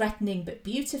seriously threatening but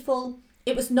beautiful.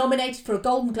 It was nominated for a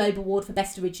Golden Globe Award for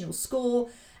Best Original Score,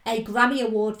 a Grammy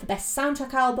Award for Best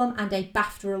Soundtrack Album, and a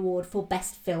BAFTA Award for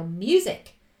Best Film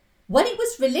Music. When it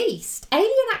was released,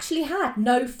 Alien actually had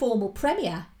no formal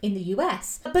premiere in the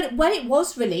US. But when it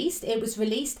was released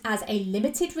as a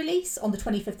limited release on the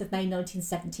 25th of May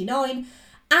 1979.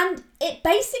 And it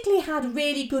basically had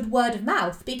really good word of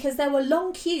mouth because there were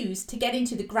long queues to get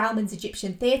into the Grauman's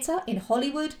Egyptian Theatre in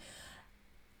Hollywood.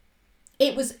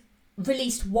 It was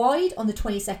released wide on the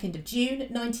 22nd of June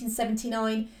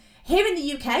 1979. Here in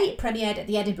the UK, it premiered at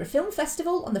the Edinburgh Film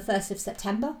Festival on the 1st of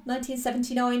September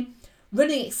 1979,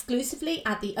 running exclusively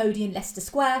at the Odeon Leicester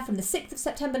Square from the 6th of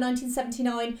September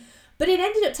 1979. But it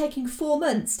ended up taking 4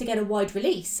 months to get a wide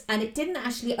release, and it didn't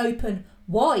actually open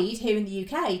wide here in the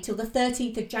UK till the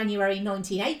 13th of January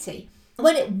 1980.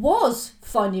 When it was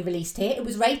finally released here, it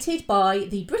was rated by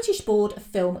the British Board of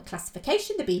Film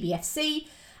Classification, the BBFC,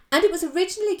 and it was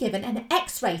originally given an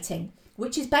X rating,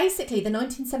 which is basically the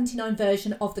 1979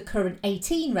 version of the current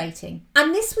 18 rating.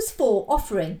 And this was for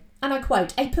offering, and I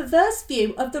quote, a perverse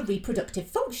view of the reproductive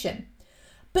function.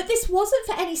 But this wasn't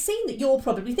for any scene that you're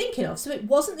probably thinking of. So it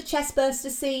wasn't the chestburster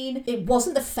scene, it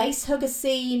wasn't the facehugger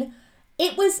scene,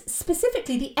 it was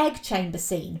specifically the egg chamber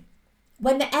scene,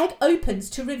 when the egg opens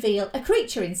to reveal a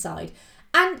creature inside.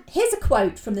 And here's a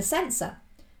quote from the censor.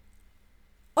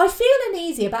 I feel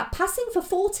uneasy about passing for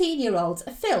 14-year-olds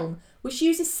a film which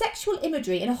uses sexual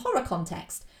imagery in a horror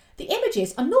context. The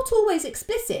images are not always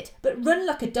explicit, but run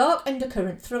like a dark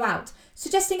undercurrent throughout,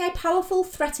 suggesting a powerful,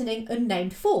 threatening,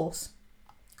 unnamed force.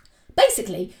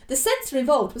 Basically, the censor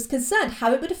involved was concerned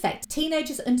how it would affect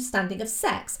teenagers' understanding of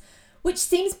sex, which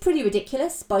seems pretty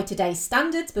ridiculous by today's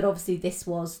standards, but obviously this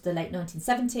was the late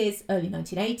 1970s, early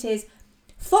 1980s.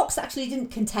 Fox actually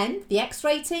didn't contend the X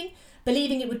rating,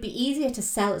 believing it would be easier to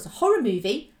sell as a horror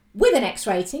movie with an X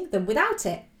rating than without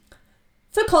it.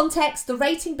 For context, the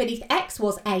rating beneath X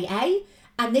was AA,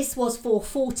 and this was for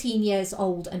 14 years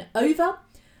old and over.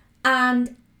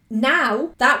 And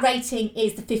now that rating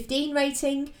is the 15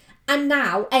 rating, and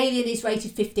now Alien is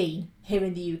rated 15 here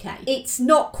in the UK. It's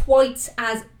not quite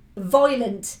as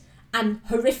violent and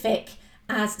horrific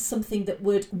as something that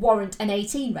would warrant an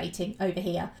 18 rating over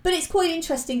here. But it's quite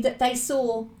interesting that they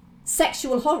saw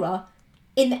sexual horror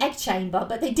in the egg chamber,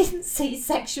 but they didn't see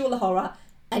sexual horror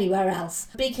anywhere else.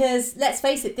 Because, let's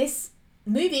face it, this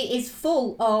movie is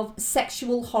full of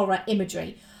sexual horror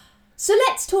imagery. So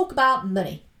let's talk about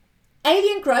money.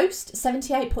 Alien grossed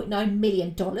 $78.9 million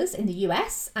in the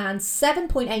US and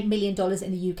 $7.8 million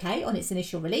in the UK on its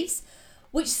initial release,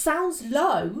 which sounds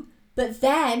low, but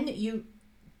then you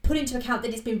put into account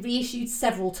that it's been reissued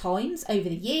several times over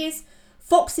the years.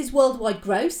 Fox's worldwide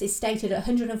gross is stated at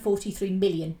 $143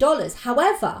 million.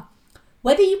 However,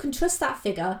 whether you can trust that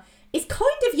figure is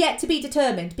kind of yet to be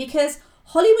determined, because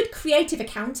Hollywood creative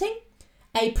accounting,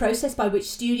 a process by which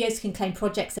studios can claim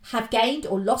projects have gained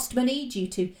or lost money due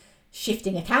to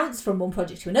shifting accounts from one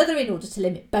project to another in order to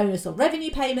limit bonus or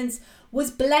revenue payments,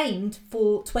 was blamed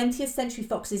for 20th Century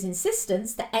Fox's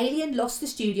insistence that Alien lost the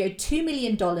studio $2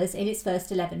 million in its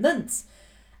first 11 months.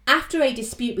 After a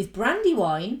dispute with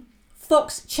Brandywine,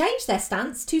 Fox changed their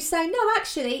stance to say, no,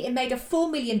 actually, it made a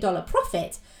 $4 million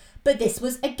profit, but this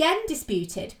was again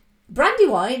disputed.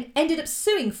 Brandywine ended up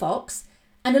suing Fox,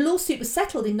 and a lawsuit was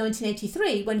settled in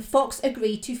 1983 when Fox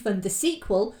agreed to fund the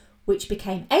sequel, which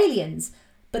became Aliens.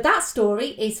 But that story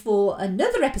is for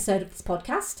another episode of this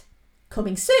podcast,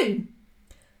 coming soon.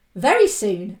 Very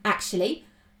soon, actually.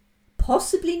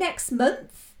 Possibly next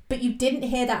month. But you didn't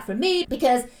hear that from me,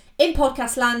 because in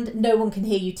podcast land, no one can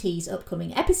hear you tease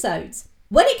upcoming episodes.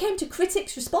 When it came to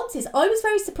critics' responses, I was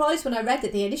very surprised when I read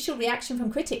that the initial reaction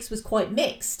from critics was quite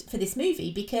mixed for this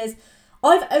movie, because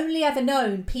I've only ever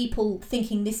known people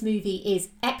thinking this movie is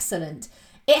excellent.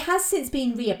 It has since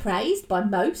been reappraised by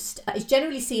most. It's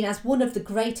generally seen as one of the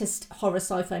greatest horror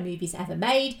sci-fi movies ever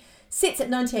made. Sits at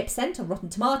 98% on Rotten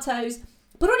Tomatoes.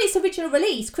 But on its original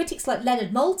release, critics like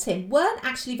Leonard Maltin weren't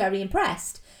actually very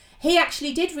impressed. He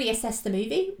actually did reassess the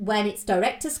movie when its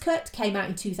director's cut came out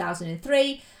in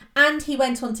 2003, and he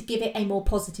went on to give it a more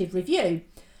positive review.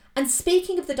 And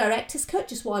speaking of the director's cut,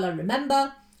 just while I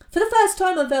remember, for the first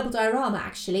time on Verbal Diorama,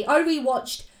 actually, I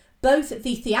rewatched both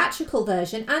the theatrical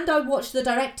version and I watched the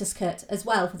director's cut as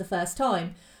well for the first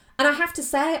time. And I have to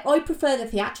say, I prefer the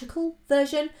theatrical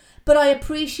version, but I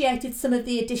appreciated some of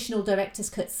the additional director's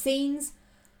cut scenes.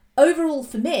 Overall,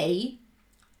 for me,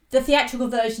 the theatrical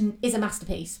version is a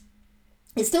masterpiece.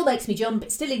 It still makes me jump,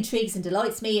 it still intrigues and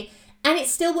delights me, and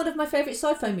it's still one of my favourite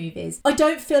sci-fi movies. I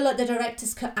don't feel like the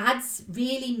director's cut adds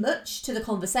really much to the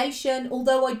conversation,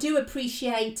 although I do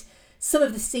appreciate some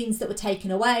of the scenes that were taken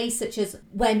away, such as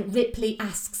when Ripley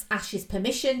asks Ash's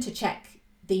permission to check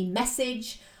the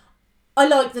message. I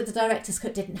like that the director's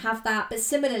cut didn't have that, but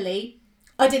similarly,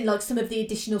 I didn't like some of the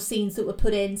additional scenes that were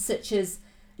put in, such as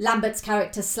Lambert's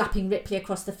character slapping Ripley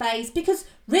across the face, because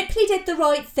Ripley did the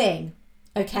right thing,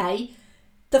 okay?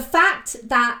 The fact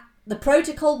that the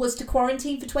protocol was to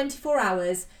quarantine for 24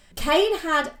 hours, Kane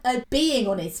had a being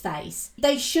on his face.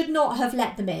 They should not have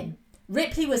let them in.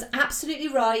 Ripley was absolutely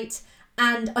right,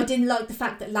 and I didn't like the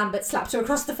fact that Lambert slapped her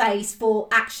across the face for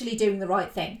actually doing the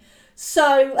right thing.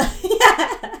 So,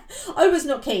 yeah, I was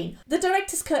not keen. The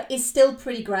director's cut is still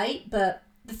pretty great, but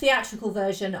the theatrical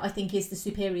version, I think, is the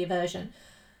superior version.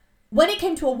 When it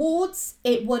came to awards,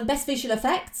 it won Best Visual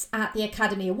Effects at the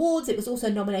Academy Awards. It was also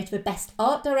nominated for Best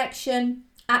Art Direction.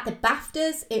 At the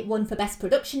BAFTAs, it won for Best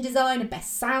Production Design and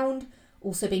Best Sound.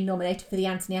 Also being nominated for the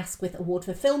Anthony Asquith Award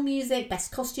for Film Music,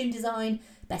 Best Costume Design,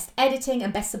 Best Editing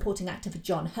and Best Supporting Actor for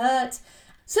John Hurt.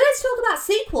 So let's talk about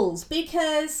sequels,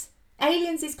 because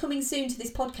Aliens is coming soon to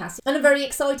this podcast and I'm very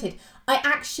excited. I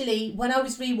actually, when I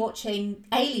was rewatching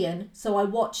Alien, so I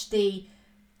watched the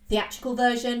theatrical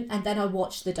version and then I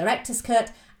watched the director's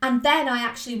cut and then I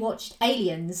actually watched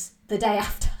Aliens the day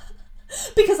after.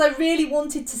 Because I really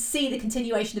wanted to see the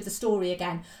continuation of the story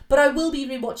again. But I will be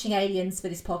rewatching Aliens for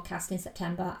this podcast in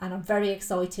September, and I'm very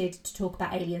excited to talk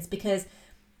about Aliens because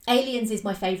Aliens is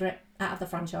my favourite out of the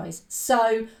franchise.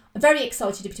 So I'm very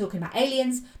excited to be talking about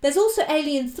Aliens. There's also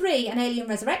Alien 3 and Alien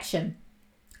Resurrection.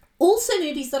 Also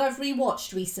movies that I've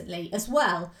rewatched recently as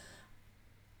well.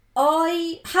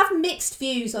 I have mixed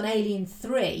views on Alien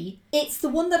 3. It's the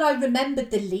one that I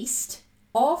remembered the least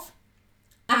of.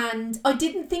 And I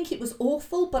didn't think it was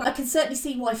awful, but I can certainly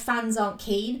see why fans aren't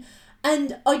keen.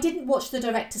 And I didn't watch the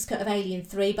director's cut of Alien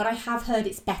 3, but I have heard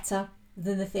it's better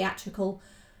than the theatrical.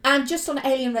 And just on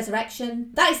Alien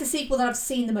Resurrection, that is the sequel that I've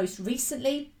seen the most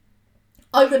recently.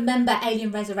 I remember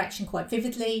Alien Resurrection quite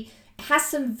vividly. It has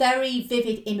some very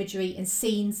vivid imagery and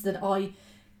scenes that I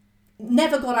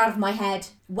never got out of my head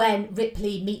when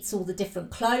Ripley meets all the different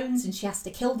clones and she has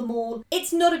to kill them all.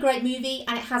 It's not a great movie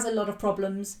and it has a lot of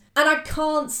problems. And I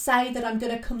can't say that I'm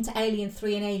going to come to Alien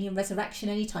 3 and Alien Resurrection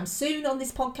anytime soon on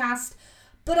this podcast,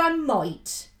 but I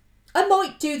might. I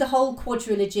might do the whole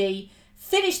quadrilogy,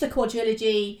 finish the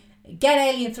quadrilogy, get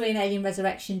Alien 3 and Alien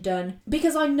Resurrection done,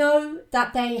 because I know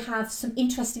that they have some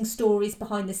interesting stories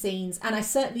behind the scenes, and I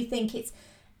certainly think it's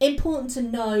important to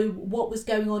know what was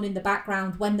going on in the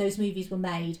background when those movies were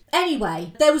made.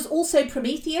 Anyway, there was also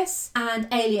Prometheus and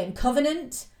Alien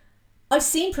Covenant. I've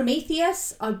seen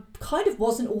Prometheus. I kind of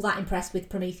wasn't all that impressed with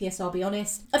Prometheus, I'll be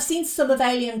honest. I've seen some of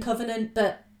Alien Covenant,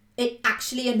 but it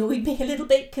actually annoyed me a little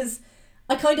bit because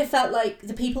I kind of felt like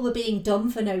the people were being dumb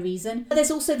for no reason.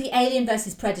 There's also the Alien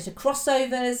vs Predator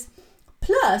crossovers,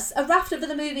 plus a raft of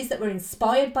other movies that were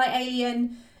inspired by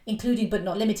Alien, including but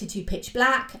not limited to Pitch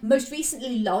Black, most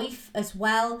recently Life as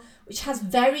well, which has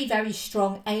very, very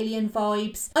strong Alien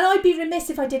vibes. And I'd be remiss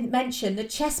if I didn't mention the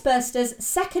Chestburster's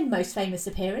second most famous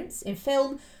appearance in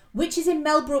film, which is in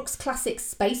Mel Brooks' classic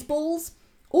Spaceballs,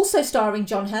 also starring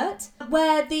John Hurt,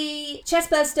 where the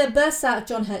Chestburster bursts out of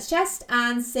John Hurt's chest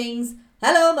and sings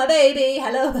 "Hello, my baby,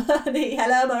 hello, honey,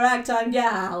 hello, my ragtime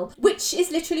gal," which is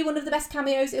literally one of the best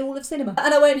cameos in all of cinema.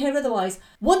 And I won't hear otherwise.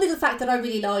 One little fact that I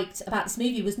really liked about this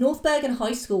movie was North Bergen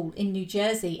High School in New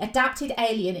Jersey adapted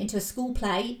Alien into a school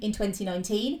play in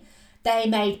 2019. They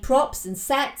made props and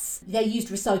sets, they used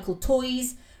recycled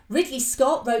toys. Ridley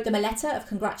Scott wrote them a letter of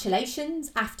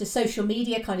congratulations after social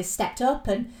media kind of stepped up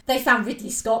and they found Ridley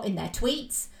Scott in their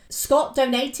tweets. Scott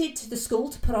donated to the school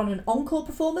to put on an encore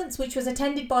performance, which was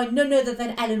attended by none other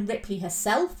than Ellen Ripley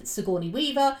herself, Sigourney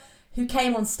Weaver, who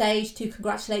came on stage to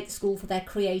congratulate the school for their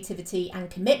creativity and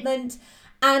commitment.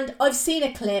 And I've seen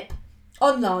a clip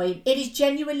online. It is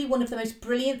genuinely one of the most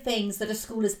brilliant things that a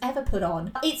school has ever put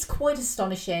on. It's quite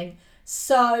astonishing.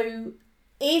 So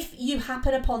if you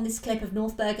happen upon this clip of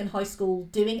North Bergen High School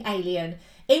doing Alien,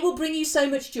 it will bring you so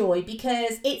much joy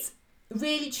because it's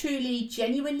really, truly,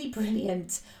 genuinely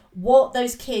brilliant what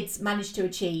those kids managed to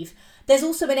achieve. There's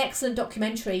also an excellent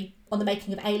documentary on the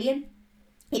making of Alien.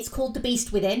 It's called The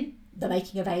Beast Within, the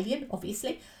making of Alien,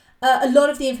 obviously. A lot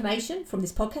of the information from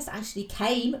this podcast actually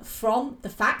came from the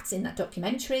facts in that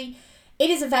documentary. It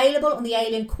is available on the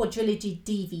Alien Quadrilogy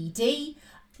DVD.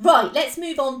 Right, let's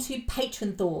move on to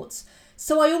patron thoughts.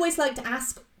 So I always like to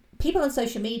ask people on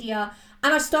social media,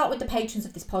 and I start with the patrons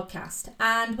of this podcast.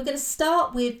 And we're going to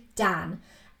start with Dan.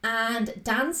 And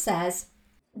Dan says,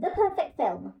 "The perfect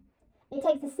film. It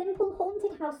takes a simple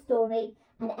haunted house story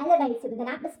and elevates it with an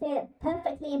atmosphere that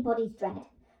perfectly embodies dread.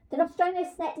 The Nostromo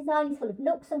set design is full of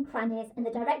nooks and crannies, and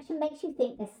the direction makes you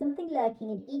think there's something lurking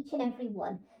in each and every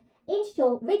one. In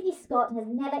short, Ridley Scott has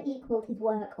never equalled his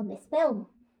work on this film."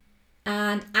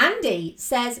 And Andy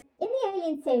says, "In the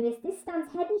Alien series, this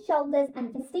stands head and shoulders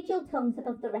and vestigial tongues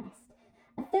above the rest.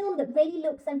 A film that really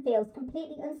looks and feels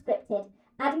completely unscripted,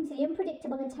 adding to the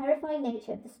unpredictable and terrifying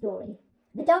nature of the story.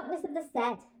 The darkness of the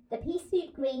set, the pea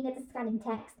suit green of the scanning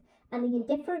text, and the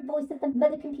indifferent voice of the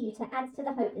mother computer adds to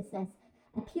the hopelessness.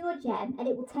 A pure gem, and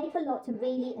it will take a lot to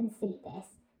really unseat this."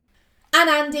 And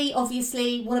Andy,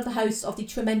 obviously, one of the hosts of the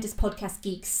tremendous podcast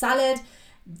Geek Salad.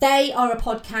 They are a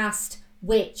podcast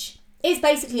which is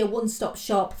basically a one-stop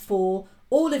shop for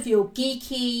all of your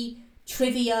geeky,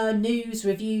 trivia, news,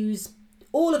 reviews,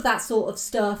 all of that sort of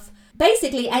stuff.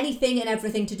 Basically anything and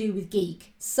everything to do with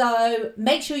geek. So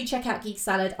make sure you check out Geek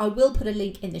Salad. I will put a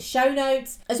link in the show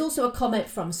notes. There's also a comment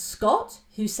from Scott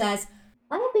who says,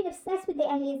 "I have been obsessed with the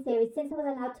Alien series since I was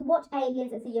allowed to watch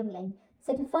Aliens as a youngling,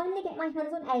 so to finally get my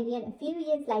hands on Alien a few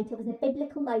years later was a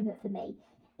biblical moment for me.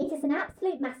 It is an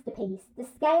absolute masterpiece. The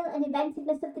scale and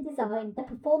inventiveness of the design, the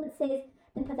performances,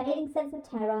 the pervading sense of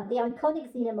terror, the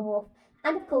iconic xenomorph,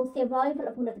 and of course the arrival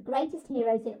of one of the greatest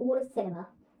heroes in all of cinema.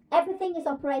 Everything is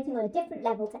operating on a different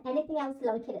level to anything else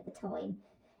like it at the time.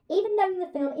 Even knowing the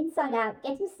film inside out,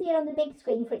 getting to see it on the big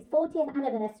screen for its 40th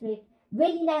anniversary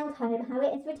really nailed home how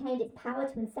it has retained its power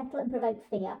to unsettle and provoke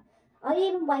fear. I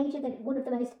even wager that one of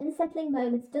the most unsettling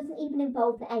moments doesn't even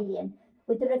involve the alien,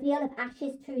 with the reveal of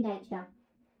Ash's true nature.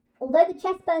 Although the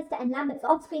chestburster and Lambert's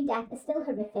off-screen death are still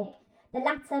horrific, the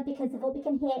latter because of what we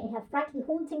can hear in her frankly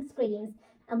haunting screams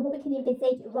and what we can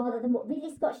envisage rather than what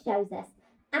Ridley Scott shows us,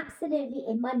 absolutely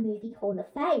in my movie Hall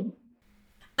of Fame."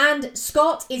 And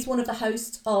Scott is one of the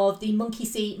hosts of the Monkey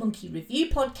See, Monkey Review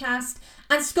podcast.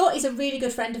 And Scott is a really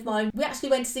good friend of mine. We actually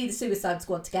went to see the Suicide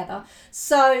Squad together.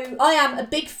 So I am a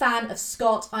big fan of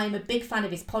Scott. I am a big fan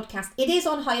of his podcast. It is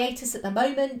on hiatus at the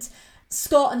moment.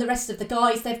 Scott and the rest of the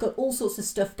guys, they've got all sorts of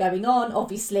stuff going on,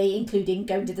 obviously, including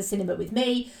going to the cinema with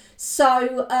me.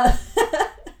 So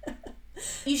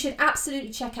you should absolutely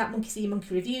check out Monkey See,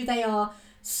 Monkey Review. They are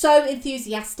so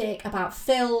enthusiastic about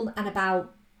film and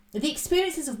about the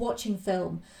experiences of watching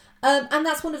film. And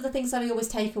that's one of the things that I always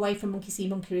take away from Monkey See,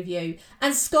 Monkey Review.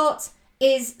 And Scott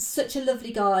is such a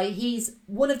lovely guy. He's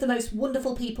one of the most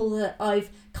wonderful people that I've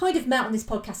kind of met on this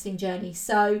podcasting journey.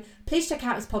 So please check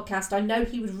out his podcast. I know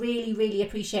he would really, really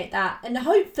appreciate that. And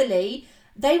hopefully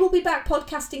they will be back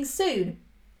podcasting soon.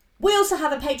 We also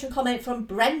have a patron comment from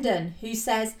Brendan who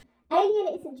says,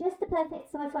 Alien isn't just the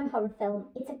perfect sci-fi horror film,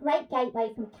 it's a great gateway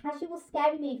from casual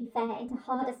scary movie fare into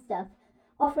harder stuff,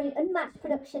 offering unmatched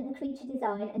production and creature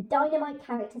design and dynamite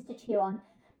characters to chew on,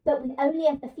 but with only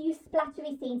a few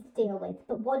splattery scenes to deal with,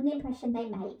 but what an impression they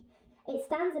make. It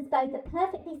stands as both a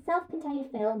perfectly self-contained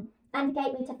film and a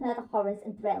gateway to further horrors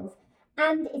and thrills,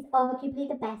 and is arguably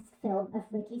the best film of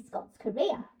Ridley Scott's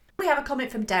career. We have a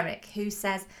comment from Derek who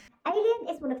says,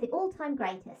 Alien is one of the all-time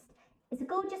greatest. It's a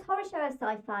gorgeous horror show of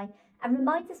sci-fi and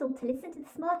reminds us all to listen to the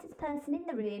smartest person in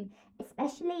the room,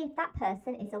 especially if that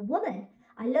person is a woman.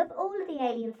 I love all of the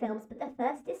Alien films, but the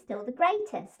first is still the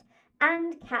greatest.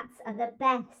 And cats are the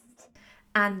best.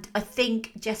 And I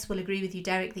think Jess will agree with you,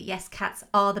 Derek, that yes, cats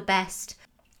are the best.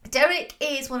 Derek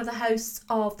is one of the hosts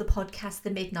of the podcast The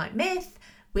Midnight Myth,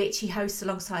 which he hosts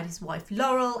alongside his wife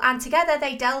Laurel, and together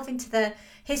they delve into the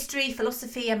history,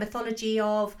 philosophy and mythology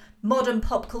of modern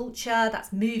pop culture,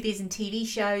 that's movies and TV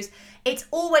shows. It's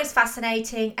always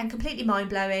fascinating and completely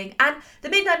mind-blowing, and the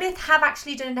Midnight Myth have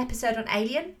actually done an episode on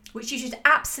Alien, which you should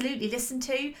absolutely listen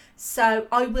to, so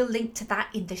I will link to that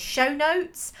in the show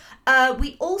notes.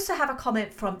 We also have a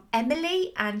comment from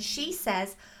Emily, and she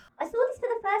says, I saw this for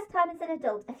the first time as an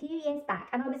adult a few years back,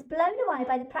 and I was blown away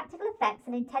by the practical effects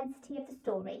and intensity of the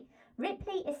story.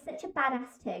 Ripley is such a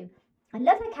badass too. I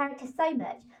love her character so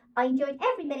much. I enjoyed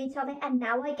every minute of it, and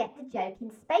now I get the joke in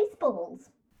Spaceballs.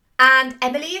 And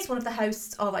Emily is one of the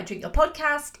hosts of I Drink Your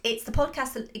Podcast. It's the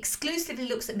podcast that exclusively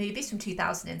looks at movies from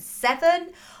 2007.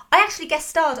 I actually guest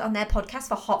starred on their podcast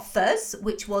for Hot Fuzz,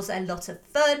 which was a lot of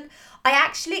fun. I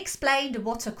actually explained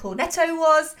what a cornetto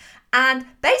was, and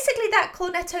basically that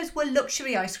cornettos were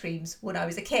luxury ice creams when I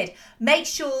was a kid. Make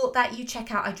sure that you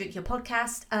check out I Drink Your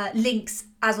Podcast. Links,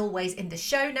 as always, in the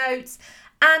show notes.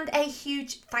 And a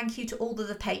huge thank you to all of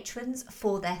the patrons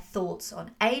for their thoughts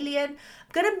on Alien. I'm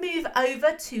going to move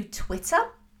over to Twitter.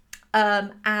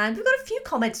 And we've got a few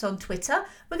comments on Twitter.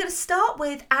 We're going to start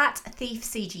with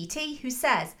 @ThiefCGT, who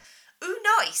says, "Ooh,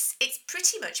 nice. It's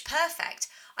pretty much perfect.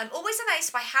 I'm always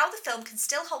amazed by how the film can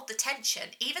still hold the tension,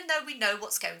 even though we know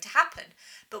what's going to happen.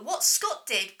 But what Scott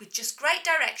did with just great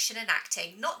direction and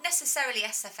acting, not necessarily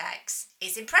SFX,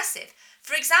 is impressive.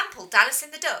 For example, Dallas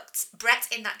in the ducts, Brett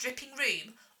in that dripping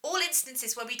room, all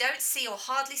instances where we don't see or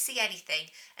hardly see anything,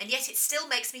 and yet it still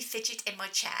makes me fidget in my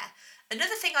chair.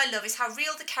 Another thing I love is how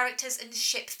real the characters and the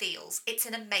ship feels. It's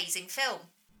an amazing film."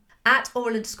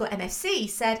 @Oral_MFC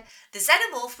said, "The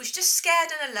xenomorph was just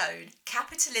scared and alone.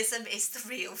 Capitalism is the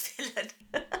real villain."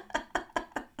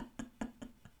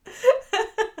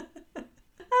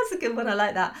 That's a good one, I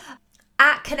like that.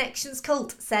 @Connections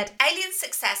Cult said, "Alien's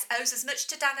success owes as much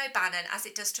to Dan O'Bannon as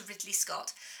it does to Ridley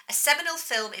Scott. A seminal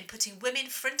film in putting women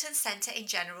front and centre in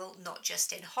general, not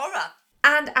just in horror."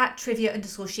 And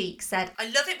 @Trivia_Chic said, "I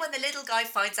love it when the little guy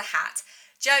finds a hat.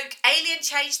 Joke, Alien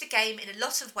changed the game in a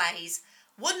lot of ways.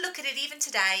 One look at it even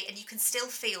today and you can still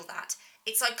feel that.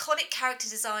 Its iconic character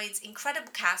designs,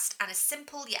 incredible cast and a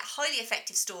simple yet highly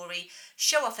effective story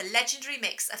show off a legendary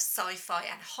mix of sci-fi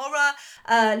and horror."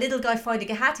 Little guy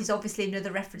finding a hat is obviously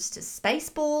another reference to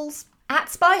Spaceballs.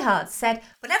 @Spyhard said,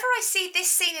 "Whenever I see this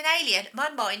scene in Alien, my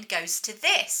mind goes to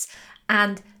this."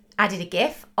 And added a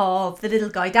gif of the little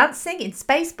guy dancing in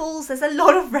Spaceballs. There's a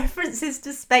lot of references to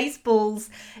Spaceballs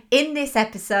in this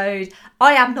episode.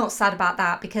 I am not sad about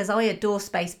that because I adore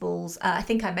Spaceballs. I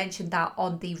think I mentioned that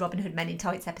on the Robin Hood Men in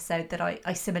Tights episode that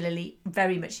I similarly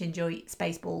very much enjoy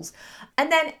Spaceballs.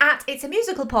 And then It's a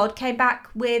Musical Pod came back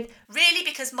with, "Really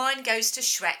because mine goes to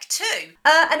Shrek 2.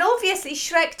 And obviously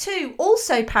Shrek 2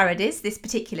 also parodies this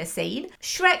particular scene.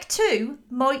 Shrek 2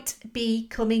 might be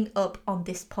coming up on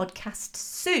this podcast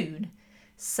soon.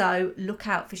 So look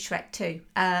out for Shrek 2.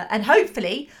 And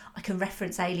hopefully I can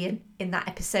reference Alien in that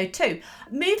episode too."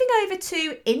 Moving over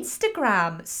to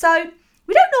Instagram. So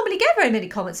we don't normally get very many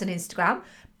comments on Instagram,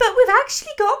 but we've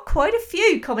actually got quite a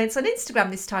few comments on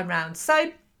Instagram this time round.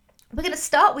 So we're going to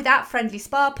start with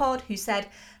 @FriendlySparPod, who said,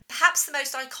 "Perhaps the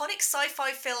most iconic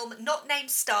sci-fi film not named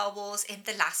Star Wars in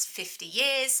the last 50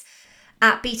 years.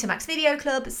 @Betamax Video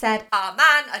Club said, "Ah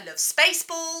man, I love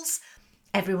Spaceballs."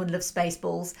 Everyone loves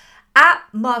Spaceballs. At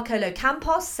Marco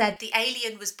Locampos said the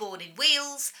alien was born in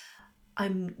wheels.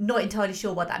 I'm not entirely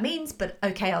sure what that means, but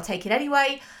okay, I'll take it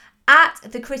anyway. At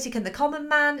The Critic and the Common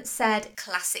Man said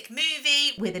classic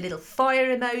movie with a little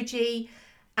fire emoji.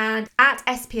 And at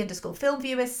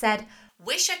SP_film_viewers said,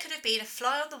 wish I could have been a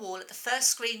fly on the wall at the first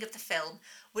screening of the film.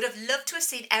 Would have loved to have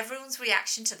seen everyone's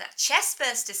reaction to that chest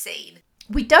burster scene.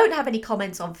 We don't have any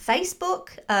comments on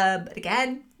Facebook.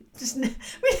 Again,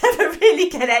 we never really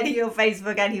get any on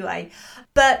Facebook anyway.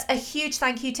 But a huge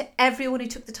thank you to everyone who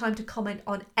took the time to comment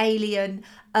on Alien.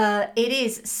 It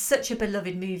is such a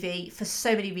beloved movie for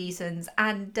so many reasons.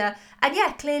 And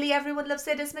yeah, clearly everyone loves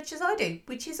it as much as I do,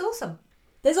 which is awesome.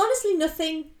 There's honestly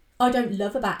nothing I don't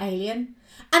love about Alien.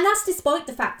 And that's despite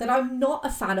the fact that I'm not a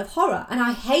fan of horror and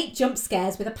I hate jump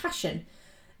scares with a passion.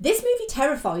 This movie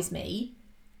terrifies me,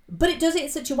 but it does it in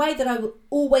such a way that I will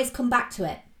always come back to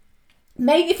it.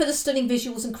 Maybe for the stunning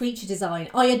visuals and creature design.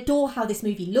 I adore how this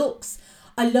movie looks.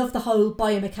 I love the whole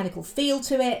biomechanical feel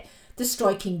to it, the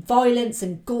striking violence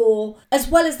and gore, as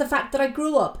well as the fact that I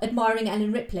grew up admiring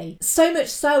Ellen Ripley. So much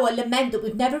so, I lament that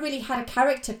we've never really had a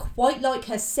character quite like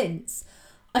her since.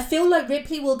 I feel like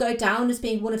Ripley will go down as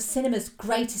being one of cinema's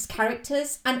greatest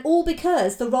characters, and all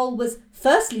because the role was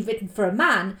firstly written for a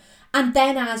man, and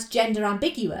then as gender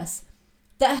ambiguous.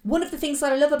 That one of the things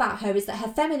that I love about her is that her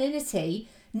femininity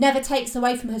never takes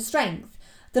away from her strength.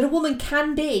 That a woman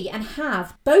can be and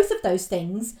have both of those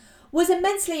things was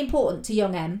immensely important to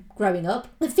young Em growing up.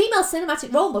 The female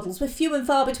cinematic role models were few and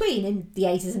far between in the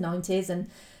 80s and 90s, and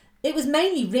it was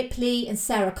mainly Ripley and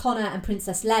Sarah Connor and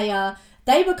Princess Leia.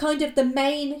 They were kind of the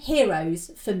main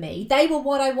heroes for me. They were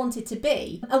what I wanted to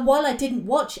be. And while I didn't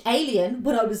watch Alien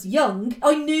when I was young,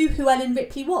 I knew who Ellen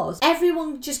Ripley was.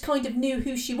 Everyone just kind of knew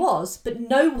who she was, but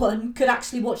no one could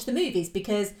actually watch the movies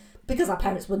because our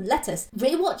parents wouldn't let us.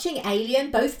 Rewatching Alien,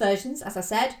 both versions, as I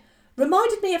said,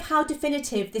 reminded me of how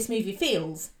definitive this movie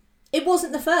feels. It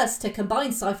wasn't the first to combine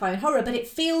sci-fi and horror, but it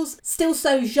feels still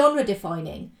so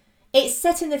genre-defining. It's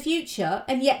set in the future,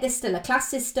 and yet there's still a class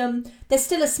system. There's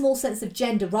still a small sense of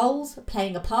gender roles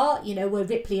playing a part, where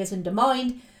Ripley is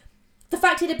undermined. The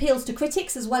fact it appeals to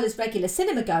critics as well as regular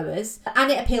cinema goers, and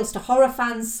it appeals to horror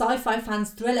fans, sci-fi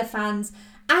fans, thriller fans,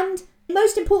 and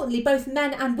most importantly, both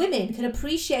men and women can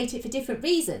appreciate it for different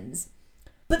reasons.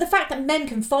 But the fact that men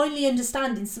can finally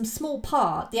understand in some small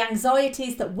part the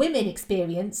anxieties that women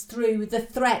experience through the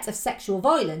threat of sexual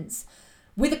violence,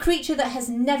 with a creature that has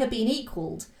never been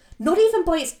equalled, not even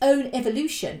by its own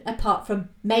evolution, apart from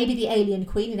maybe the alien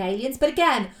queen in Aliens. But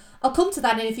again, I'll come to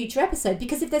that in a future episode,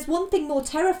 because if there's one thing more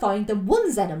terrifying than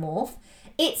one xenomorph,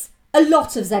 it's a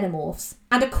lot of xenomorphs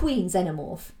and a queen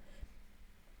xenomorph.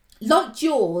 Like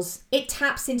Jaws, it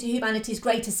taps into humanity's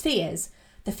greatest fears.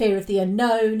 The fear of the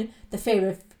unknown, the fear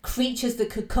of creatures that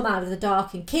could come out of the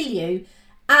dark and kill you,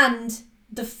 and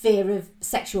the fear of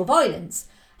sexual violence.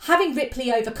 Having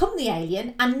Ripley overcome the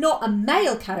alien and not a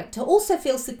male character also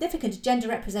feels significant to gender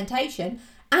representation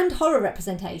and horror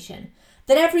representation.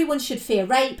 That everyone should fear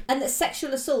rape, and that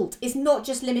sexual assault is not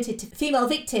just limited to female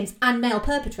victims and male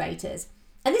perpetrators.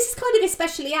 And this is kind of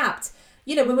especially apt,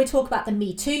 when we talk about the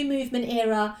Me Too movement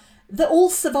era, that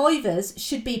all survivors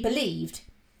should be believed.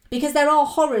 Because there are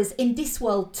horrors in this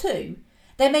world too.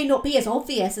 They may not be as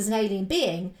obvious as an alien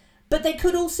being, but they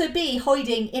could also be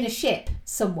hiding in a ship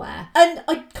somewhere. And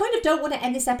I kind of don't want to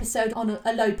end this episode on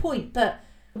a low point, but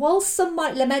while some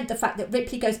might lament the fact that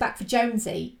Ripley goes back for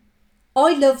Jonesy,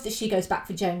 I love that she goes back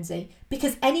for Jonesy,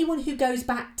 because anyone who goes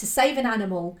back to save an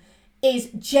animal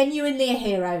is genuinely a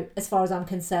hero as far as I'm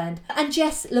concerned. And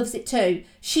Jess loves it too.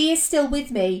 She is still with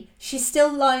me. She's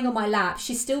still lying on my lap.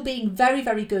 She's still being very,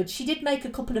 very good. She did make a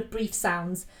couple of brief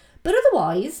sounds, but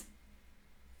otherwise,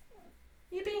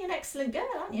 you're being an excellent girl,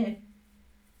 aren't you?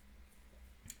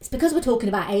 It's because we're talking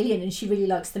about Alien and she really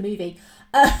likes the movie.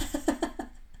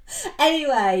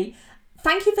 Anyway,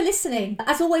 thank you for listening.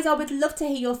 As always, I would love to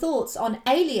hear your thoughts on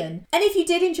Alien. And if you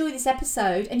did enjoy this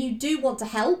episode and you do want to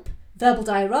help Verbal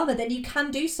Diorama, then you can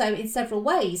do so in several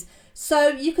ways. So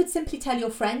you could simply tell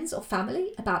your friends or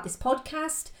family about this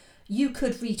podcast. You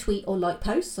could retweet or like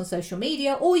posts on social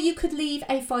media, or you could leave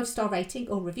a 5-star rating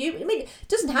or review. I mean, it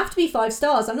doesn't have to be 5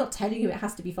 stars. I'm not telling you it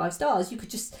has to be 5 stars. You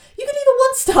could leave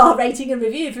a 1-star rating and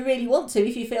review if you really want to,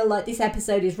 if you feel like this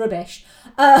episode is rubbish.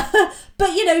 But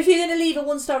if you're going to leave a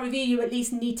 1-star review, you at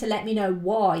least need to let me know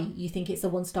why you think it's a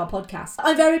 1-star podcast.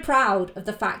 I'm very proud of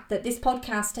the fact that this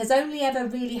podcast has only ever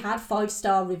really had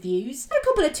 5-star reviews. A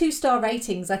couple of 2-star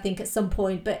ratings, I think, at some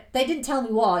point, but they didn't tell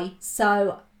me why,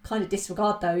 so kind of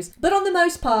disregard those. But on the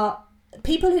most part,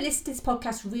 people who listen to this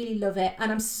podcast really love it,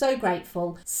 and I'm so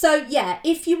grateful. So yeah,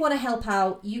 if you want to help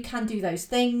out, you can do those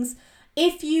things.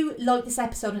 If you like this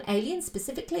episode on Alien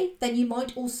specifically, then you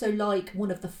might also like one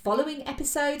of the following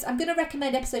episodes. I'm going to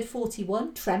recommend episode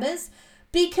 41, Tremors,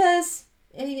 because,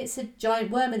 I mean, it's a giant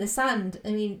worm in the sand.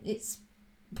 I mean,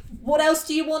 what else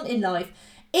do you want in life?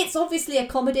 It's obviously a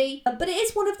comedy, but it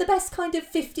is one of the best kind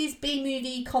of 50s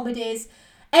B-movie comedies.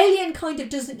 Alien kind of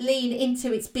doesn't lean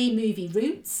into its B-movie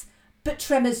roots, but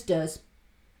Tremors does.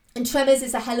 And Tremors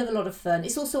is a hell of a lot of fun.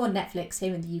 It's also on Netflix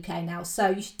here in the UK now, so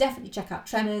you should definitely check out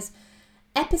Tremors.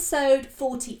 Episode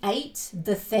 48,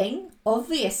 The Thing,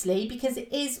 obviously, because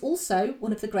it is also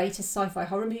one of the greatest sci-fi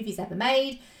horror movies ever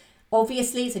made.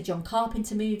 Obviously, it's a John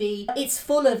Carpenter movie. It's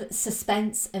full of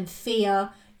suspense and fear.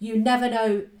 You never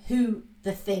know who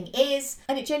the thing is,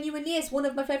 and it genuinely is one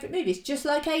of my favourite movies, just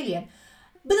like Alien.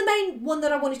 But the main one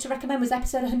that I wanted to recommend was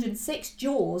episode 106,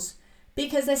 Jaws,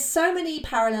 because there's so many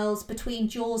parallels between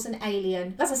Jaws and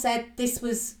Alien. As I said, this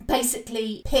was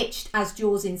basically pitched as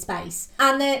Jaws in space,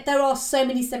 and there are so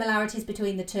many similarities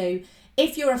between the two.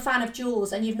 If you're a fan of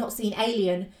Jaws and you've not seen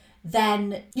Alien,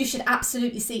 then you should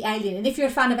absolutely see Alien. And if you're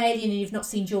a fan of Alien and you've not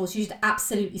seen Jaws, you should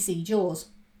absolutely see Jaws.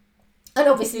 And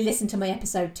obviously listen to my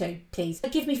episode too, please.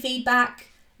 Give me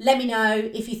feedback. Let me know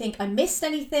if you think I missed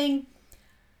anything.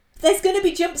 There's going to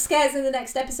be jump scares in the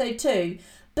next episode too,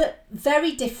 but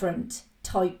very different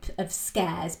type of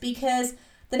scares, because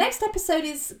the next episode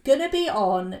is going to be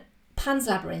on Pan's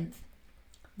Labyrinth,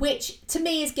 which to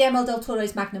me is Guillermo del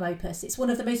Toro's magnum opus. It's one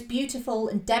of the most beautiful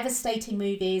and devastating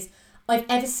movies I've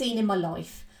ever seen in my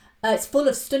life. It's full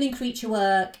of stunning creature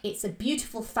work. It's a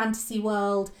beautiful fantasy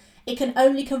world. It can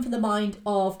only come from the mind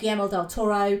of Guillermo del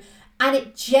Toro, and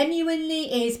it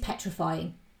genuinely is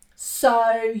petrifying.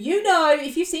 So, you know,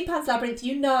 if you've seen Pan's Labyrinth,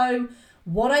 you know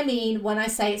what I mean when I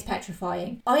say it's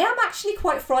petrifying. I am actually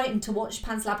quite frightened to watch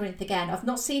Pan's Labyrinth again. I've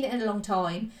not seen it in a long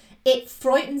time. It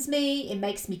frightens me, it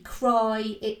makes me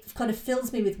cry, it kind of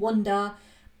fills me with wonder,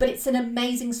 but it's an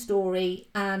amazing story,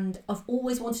 and I've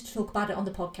always wanted to talk about it on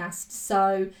the podcast.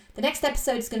 So, the next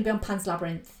episode is going to be on Pan's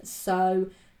Labyrinth. So,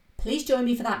 please join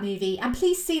me for that movie, and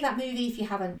please see that movie if you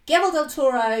haven't. Guillermo del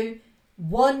Toro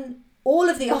won all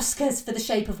of the Oscars for The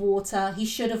Shape of Water. He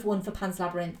should have won for Pan's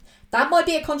Labyrinth. That might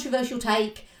be a controversial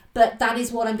take, but that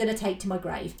is what I'm going to take to my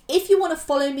grave. If you want to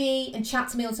follow me and chat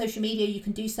to me on social media, you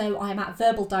can do so. I am at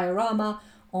Verbal Diorama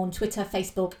on Twitter,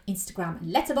 Facebook, Instagram,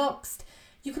 and Letterboxd.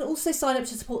 You can also sign up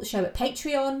to support the show at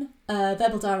Patreon,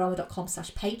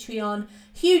 verbaldiorama.com/Patreon.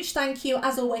 Huge thank you,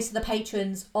 as always, to the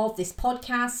patrons of this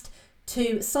podcast,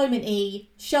 to Simon E,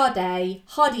 Sade,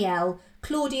 Hardy L,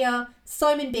 Claudia,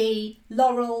 Simon B,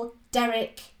 Laurel,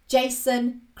 Derek,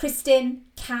 Jason, Kristin,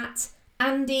 Kat,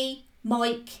 Andy,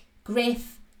 Mike,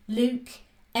 Griff, Luke,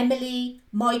 Emily,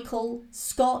 Michael,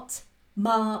 Scott,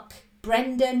 Mark,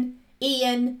 Brendan,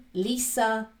 Ian,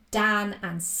 Lisa, Dan,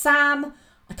 and Sam.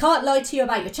 I can't lie to you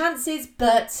about your chances,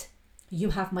 but you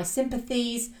have my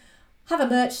sympathies. Have a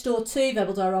merch store too,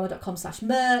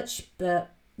 verbaldiorama.com/merch,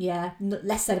 but yeah,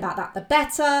 less said about that the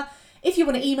better. If you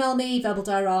want to email me,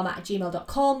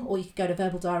 verbaldiorama@gmail.com, or you can go to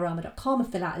verbaldiorama.com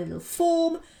and fill out a little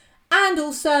form. And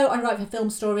also, I write for Film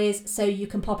Stories, so you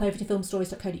can pop over to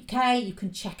filmstories.co.uk. You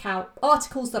can check out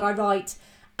articles that I write,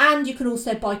 and you can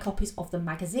also buy copies of the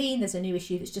magazine. There's a new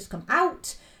issue that's just come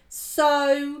out.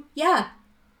 So, yeah.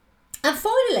 And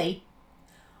finally,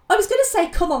 I was going to say,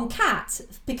 come on, Kat,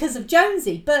 because of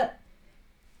Jonesy, but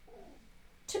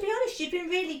to be honest, you've been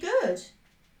really good.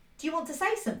 Do you want to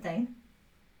say something?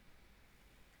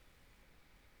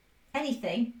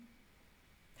 Anything?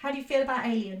 How do you feel about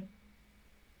Alien?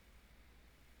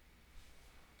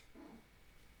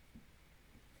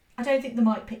 I don't think the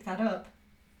mic picked that up.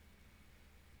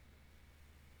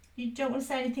 You don't want to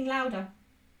say anything louder?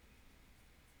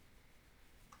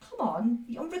 Come on,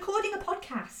 I'm recording a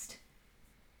podcast.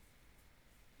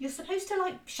 You're supposed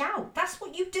to, shout. That's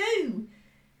what you do.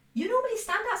 You normally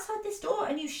stand outside this door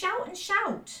and you shout and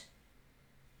shout.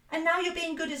 And now you're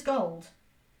being good as gold.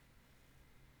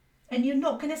 And you're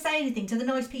not going to say anything to the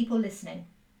nice people listening.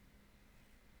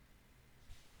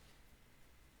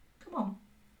 Come on.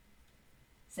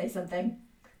 Say something.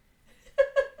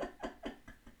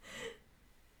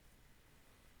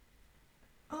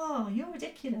 Oh, you're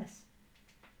ridiculous.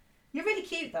 You're really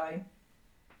cute though.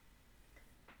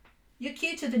 You're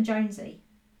cuter than Jonesy.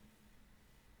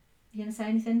 You gonna say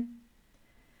anything?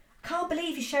 I can't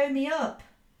believe you're showing me up.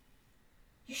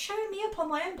 You're showing me up on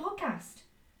my own podcast.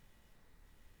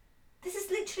 This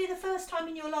is literally the first time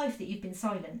in your life that you've been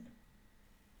silent.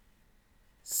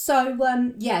 So,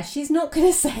 yeah, she's not going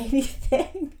to say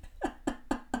anything.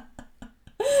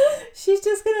 She's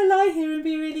just going to lie here and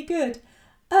be really good.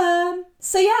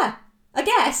 So, yeah, I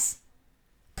guess.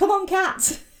 Come on,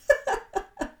 Kat.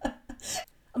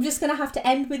 I'm I'm just going to have to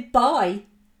end with bye.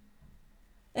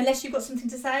 Unless you've got something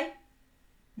to say?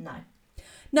 No.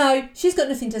 No, she's got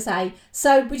nothing to say.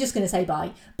 So we're just going to say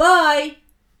bye. Bye!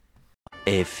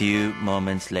 A few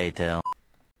moments later.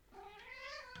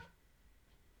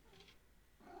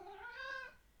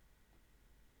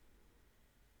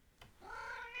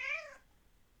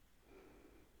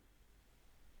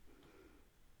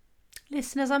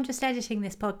 Listeners, I'm just editing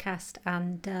this podcast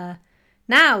and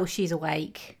now she's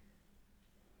awake.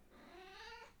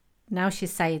 Now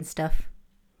she's saying stuff.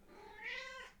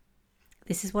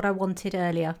 This is what I wanted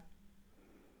earlier.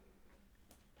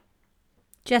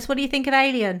 Jess, what do you think of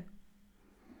Alien?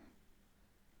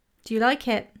 Do you like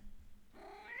it?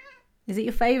 Is it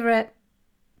your favourite?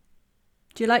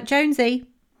 Do you like Jonesy?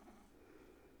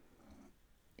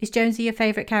 Is Jonesy your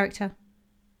favourite character?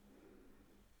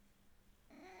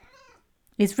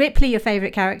 Is Ripley your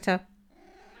favourite character?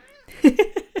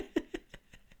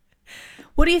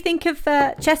 What do you think of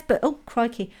Chessburster? Oh,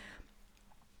 crikey.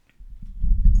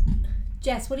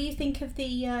 Jess, what do you think of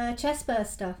the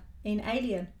Chessburster in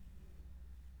Alien?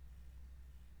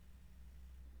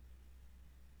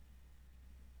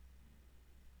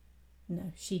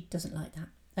 No, she doesn't like that.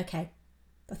 Okay,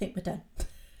 I think we're done.